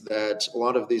means that a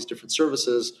lot of these different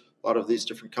services, a lot of these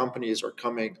different companies are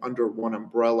coming under one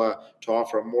umbrella to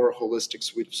offer a more holistic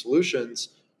suite of solutions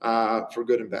for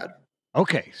good and bad.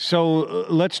 Okay, so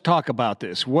let's talk about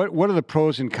this. What are the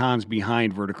pros and cons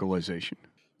behind verticalization?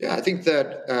 Yeah, I think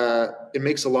that it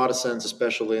makes a lot of sense,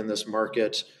 especially in this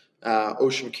market.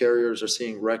 Ocean carriers are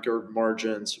seeing record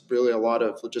margins. Really, a lot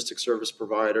of logistics service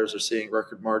providers are seeing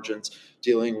record margins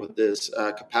dealing with this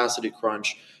capacity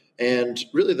crunch. And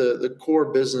really, the core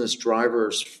business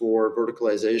drivers for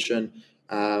verticalization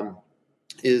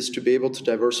is to be able to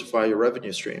diversify your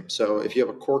revenue stream. So if you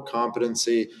have a core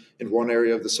competency in one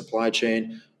area of the supply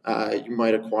chain, you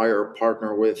might acquire or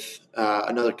partner with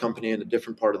another company in a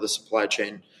different part of the supply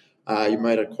chain. You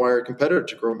might acquire a competitor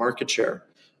to grow market share.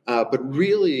 But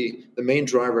really, the main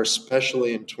driver,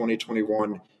 especially in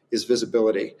 2021, is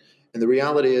visibility. And the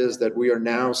reality is that we are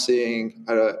now seeing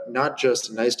not just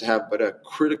a nice to have, but a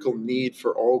critical need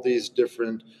for all these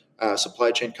different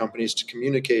supply chain companies to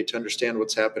communicate, to understand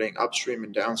what's happening upstream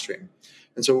and downstream.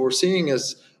 And so what we're seeing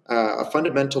is a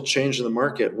fundamental change in the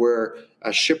market where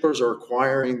shippers are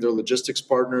acquiring their logistics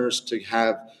partners to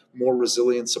have more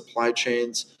resilient supply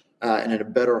chains and a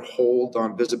better hold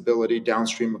on visibility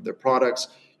downstream of their products.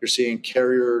 You're seeing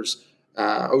carriers,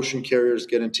 ocean carriers,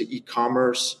 get into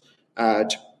e-commerce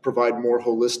to provide more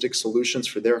holistic solutions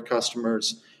for their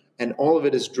customers. And all of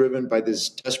it is driven by this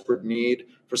desperate need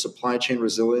for supply chain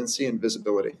resiliency and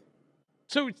visibility.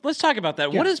 So let's talk about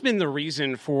that. Yeah. What has been the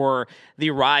reason for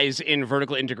the rise in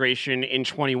vertical integration in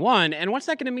 21, and what's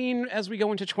that going to mean as we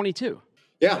go into 22?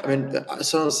 Yeah, I mean, I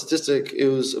saw a statistic. It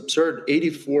was absurd,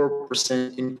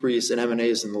 84% increase in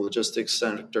M&As in the logistics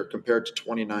sector compared to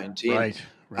 2019. Right.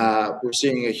 We're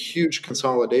seeing a huge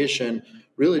consolidation,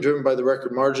 really driven by the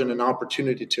record margin and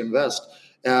opportunity to invest.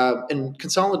 And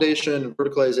consolidation and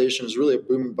verticalization is really a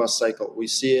boom and bust cycle. We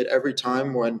see it every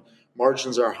time when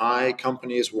margins are high,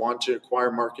 companies want to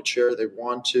acquire market share, they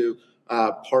want to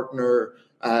partner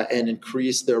and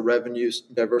increase their revenues,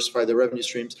 diversify their revenue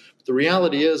streams. But the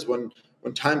reality is when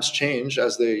times change,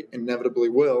 as they inevitably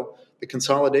will, the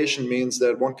consolidation means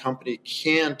that one company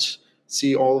can't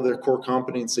see all of their core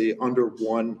competency under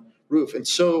one roof. And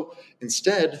so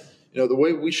instead, the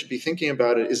way we should be thinking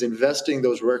about it is investing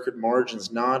those record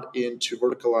margins not into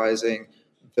verticalizing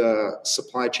the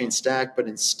supply chain stack, but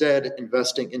instead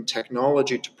investing in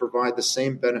technology to provide the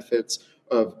same benefits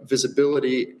of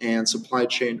visibility and supply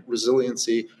chain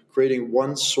resiliency, creating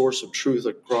one source of truth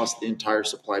across the entire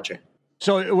supply chain.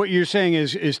 So what you're saying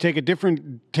is take a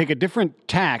different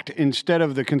tact instead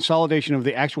of the consolidation of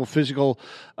the actual physical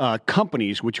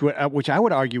companies, which I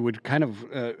would argue would kind of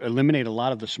eliminate a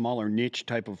lot of the smaller niche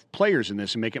type of players in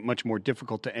this and make it much more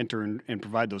difficult to enter and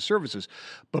provide those services,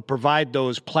 but provide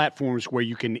those platforms where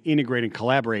you can integrate and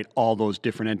collaborate all those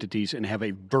different entities and have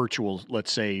a virtual,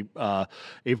 let's say, a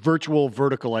virtual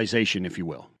verticalization, if you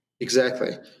will.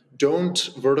 Exactly. Don't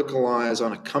verticalize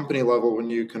on a company level when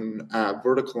you can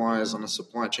verticalize on a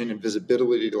supply chain and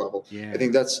visibility level. Yeah. I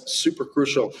think that's super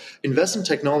crucial. Invest in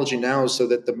technology now so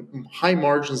that the high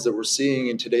margins that we're seeing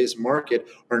in today's market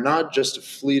are not just a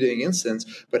fleeting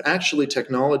instance, but actually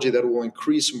technology that will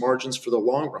increase margins for the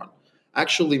long run.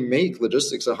 Actually make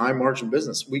logistics a high margin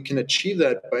business. We can achieve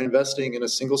that by investing in a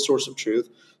single source of truth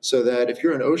so that if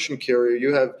you're an ocean carrier,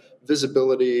 you have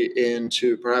visibility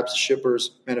into perhaps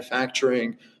shippers,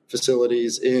 manufacturing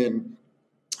facilities in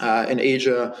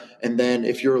Asia. And then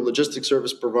if you're a logistics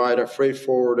service provider, freight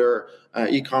forwarder,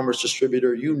 e-commerce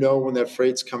distributor, when that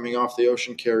freight's coming off the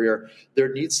ocean carrier.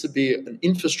 There needs to be an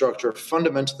infrastructure, a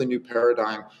fundamentally new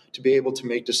paradigm to be able to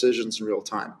make decisions in real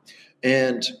time.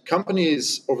 And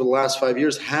companies over the last 5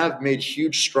 years have made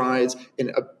huge strides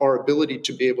in our ability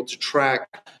to be able to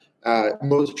track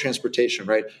modes of transportation,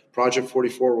 right? Project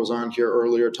 44 was on here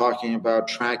earlier talking about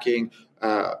tracking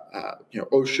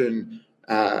ocean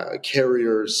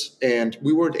carriers, and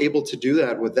we weren't able to do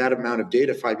that with that amount of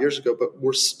data 5 years ago, but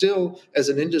we're still, as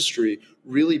an industry,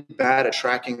 really bad at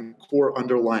tracking core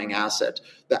underlying asset,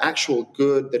 the actual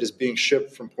good that is being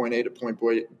shipped from point A to point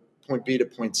B to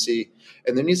point C.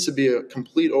 And there needs to be a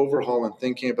complete overhaul in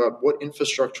thinking about what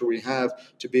infrastructure we have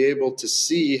to be able to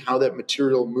see how that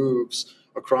material moves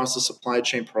across the supply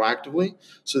chain proactively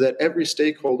so that every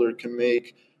stakeholder can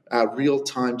make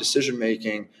real-time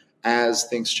decision-making as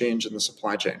things change in the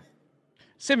supply chain.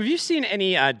 Sam, have you seen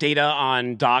any data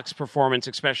on docks performance,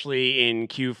 especially in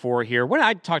Q4 here? When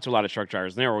I talk to a lot of truck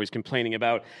drivers, and they're always complaining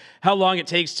about how long it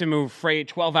takes to move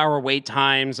freight, 12-hour wait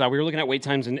times. We were looking at wait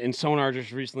times in Sonar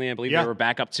just recently. I believe they were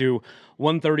back up to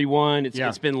 131.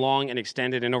 It's been long and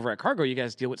extended. And over at Cargo, you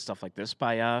guys deal with stuff like this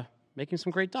by making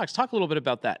some great docks. Talk a little bit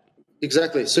about that.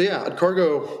 Exactly. So at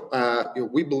Cargo,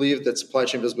 we believe that supply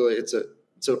chain visibility, it's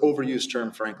an overused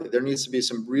term, frankly. There needs to be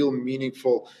some real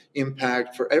meaningful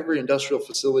impact for every industrial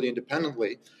facility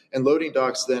independently. And loading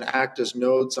docks then act as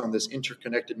nodes on this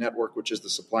interconnected network, which is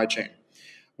the supply chain.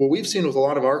 What we've seen with a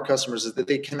lot of our customers is that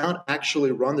they cannot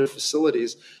actually run their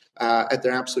facilities at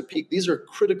their absolute peak. These are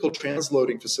critical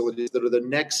transloading facilities that are the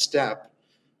next step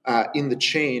in the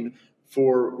chain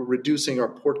for reducing our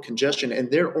port congestion.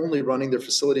 And they're only running their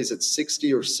facilities at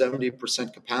 60 or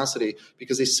 70% capacity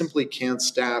because they simply can't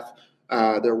staff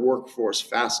their workforce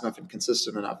fast enough and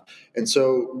consistent enough. And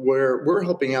so where we're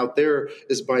helping out there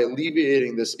is by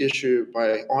alleviating this issue,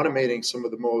 by automating some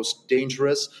of the most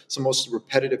dangerous, some most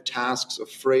repetitive tasks of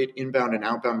freight, inbound and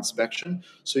outbound inspection,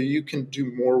 so you can do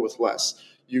more with less.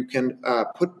 You can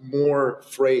put more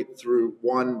freight through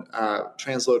one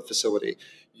transload facility.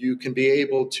 You can be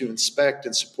able to inspect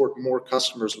and support more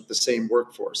customers with the same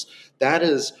workforce. That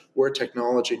is where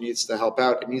technology needs to help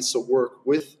out. It needs to work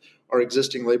with our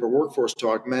existing labor workforce to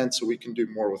augment so we can do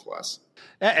more with less.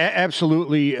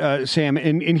 Absolutely, Sam.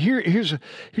 And here's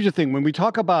the thing: when we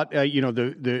talk about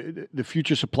the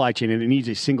future supply chain, and it needs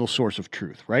a single source of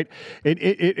truth, right?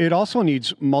 It also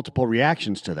needs multiple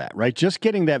reactions to that, right? Just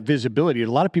getting that visibility.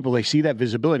 A lot of people, they see that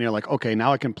visibility and they're like, okay,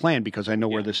 now I can plan because I know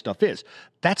where this stuff is.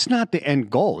 That's not the end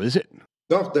goal, is it?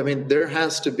 No, I mean, there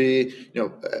has to be,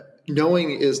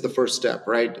 knowing is the first step,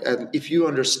 right? And if you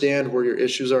understand where your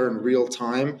issues are in real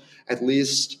time, at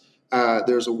least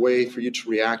there's a way for you to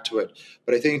react to it.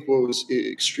 But I think what was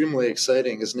extremely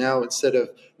exciting is now instead of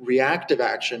reactive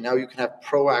action, now you can have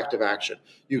proactive action.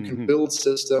 You can build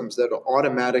systems that will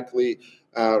automatically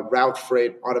route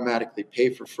freight, automatically pay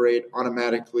for freight,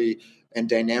 automatically and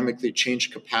dynamically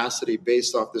change capacity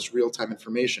based off this real-time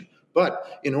information.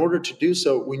 But in order to do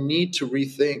so, we need to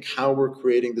rethink how we're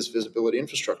creating this visibility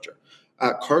infrastructure.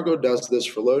 Cargo does this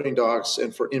for loading docks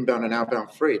and for inbound and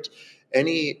outbound freight.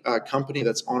 Any company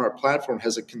that's on our platform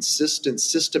has a consistent,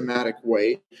 systematic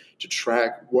way to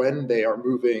track when they are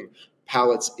moving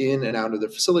pallets in and out of their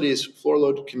facilities, floor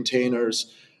load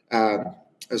containers,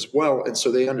 as well. And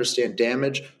so they understand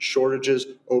damage, shortages,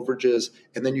 overages,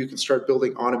 and then you can start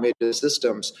building automated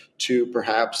systems to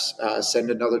perhaps send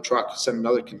another truck, send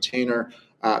another container,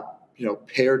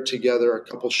 paired together a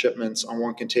couple shipments on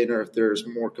one container if there's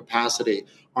more capacity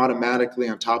automatically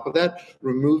on top of that,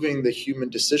 removing the human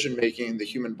decision-making, the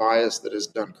human bias that is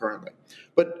done currently.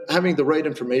 But having the right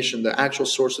information, the actual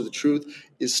source of the truth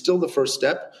is still the first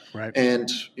step. Right. And,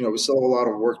 we still have a lot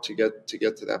of work to get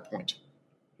to that point.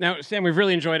 Now, Sam, we've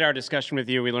really enjoyed our discussion with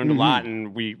you. We learned a lot,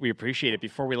 and we appreciate it.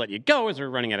 Before we let you go, as we're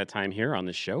running out of time here on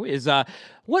this show, is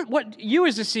what you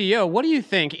as a CEO, what do you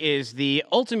think is the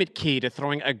ultimate key to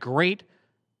throwing a great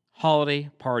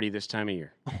holiday party this time of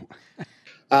year?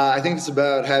 I think it's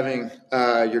about having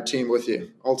your team with you.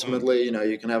 Ultimately,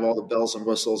 you can have all the bells and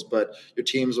whistles, but your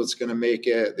team's what's going to make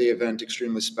the event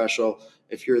extremely special.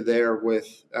 If you're there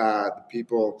with the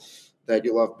people that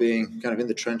you love being kind of in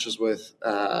the trenches with,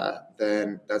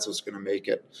 then that's what's going to make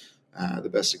it the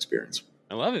best experience.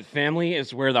 I love it. Family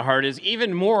is where the heart is.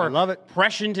 Even more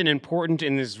prescient and important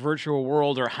in this virtual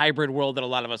world or hybrid world that a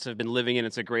lot of us have been living in.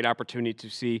 It's a great opportunity to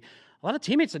see a lot of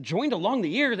teammates that joined along the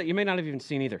year that you may not have even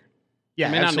seen either. Yeah,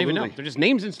 you may not even know. They're just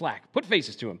names in Slack. Put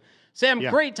faces to them. Sam,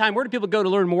 great time. Where do people go to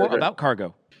learn more about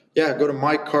Cargo? Yeah, go to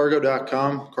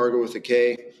mycargo.com, cargo with a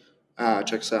K.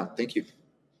 Check us out. Thank you.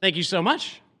 Thank you so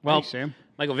much. Well, thanks, Sam.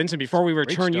 Michael Vincent, before we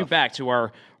return you back to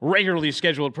our regularly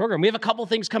scheduled program, we have a couple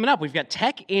things coming up. We've got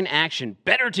Tech in Action,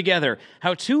 Better Together,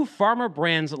 how two pharma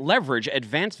brands leverage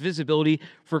advanced visibility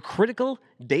for critical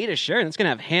data sharing. That's going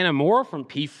to have Hannah Moore from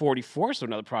P44, so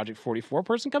another Project 44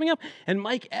 person coming up, and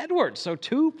Mike Edwards, so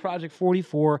two Project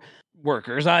 44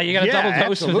 workers. You got a double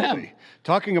dose of them.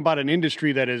 Talking about an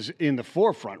industry that is in the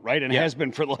forefront, right? And has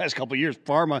been for the last couple of years.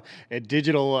 Pharma and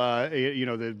digital,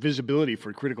 the visibility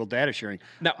for critical data sharing.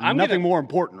 Now, nothing more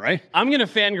important, right? I'm going to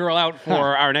fangirl out for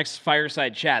our next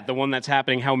fireside chat, the one that's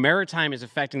happening, how maritime is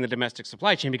affecting the domestic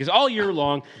supply chain. Because all year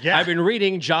long, I've been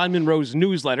reading John Monroe's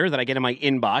newsletter that I get in my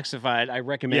inbox. If I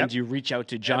recommend you reach out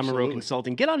to John Monroe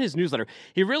Consulting. Get on his newsletter.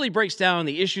 He really breaks down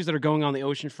the issues that are going on in the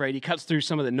ocean freight. He cuts through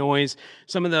some of the noise,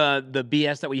 some of the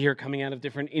BS that we hear coming out of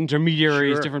different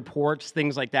intermediaries, different ports,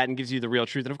 things like that, and gives you the real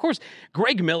truth. And of course,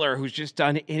 Greg Miller, who's just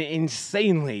done an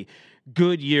insanely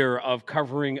good year of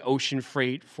covering ocean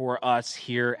freight for us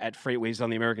here at FreightWaves on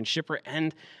the American Shipper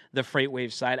and the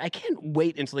FreightWaves side. I can't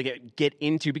wait until they get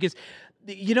into, because,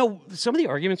 some of the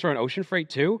arguments around ocean freight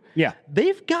too,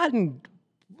 they've gotten,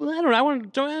 I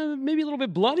want to maybe a little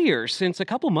bit bloodier since a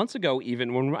couple months ago,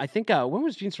 even when I think, when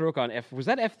was Gene Soroka on was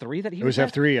that F3 that he was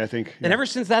at? F3, I think. And ever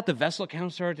since that, the vessel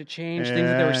count started to change. Things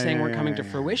that they were saying weren't coming to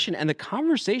fruition. And the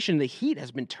conversation, the heat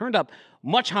has been turned up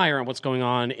much higher on what's going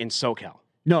on in SoCal.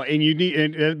 No, and you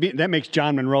need that makes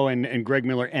John Monroe and Greg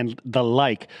Miller and the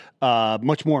like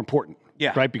much more important.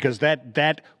 Yeah. Right. Because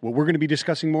that what we're going to be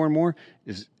discussing more and more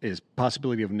is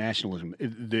possibility of nationalism.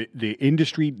 The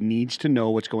industry needs to know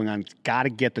what's going on. It's got to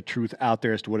get the truth out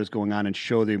there as to what is going on and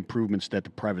show the improvements that the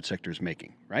private sector is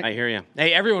making. Right. I hear you.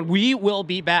 Hey, everyone, we will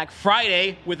be back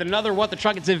Friday with another What the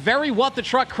Truck. It's a very What the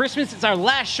Truck Christmas. It's our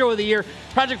last show of the year.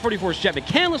 Project 44's Jet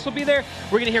McCandless will be there.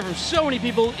 We're going to hear from so many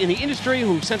people in the industry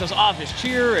who sent us office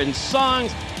cheer and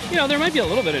songs. There might be a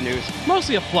little bit of news.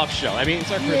 Mostly a fluff show. I mean,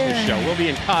 it's our Christmas show. We'll be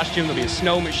in costume. There'll be a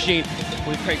snow machine.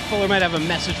 Craig Fuller might have a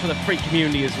message for the freight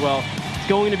community as well. It's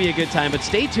going to be a good time, but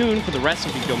stay tuned for the rest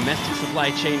of the Domestic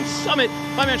Supply Chain Summit.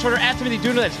 Find me on Twitter at Timothy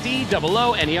Dooner. That's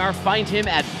DOONER. Find him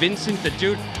at Vincent the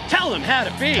Dude. Tell him how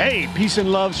to be. Hey, peace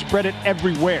and love. Spread it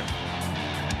everywhere.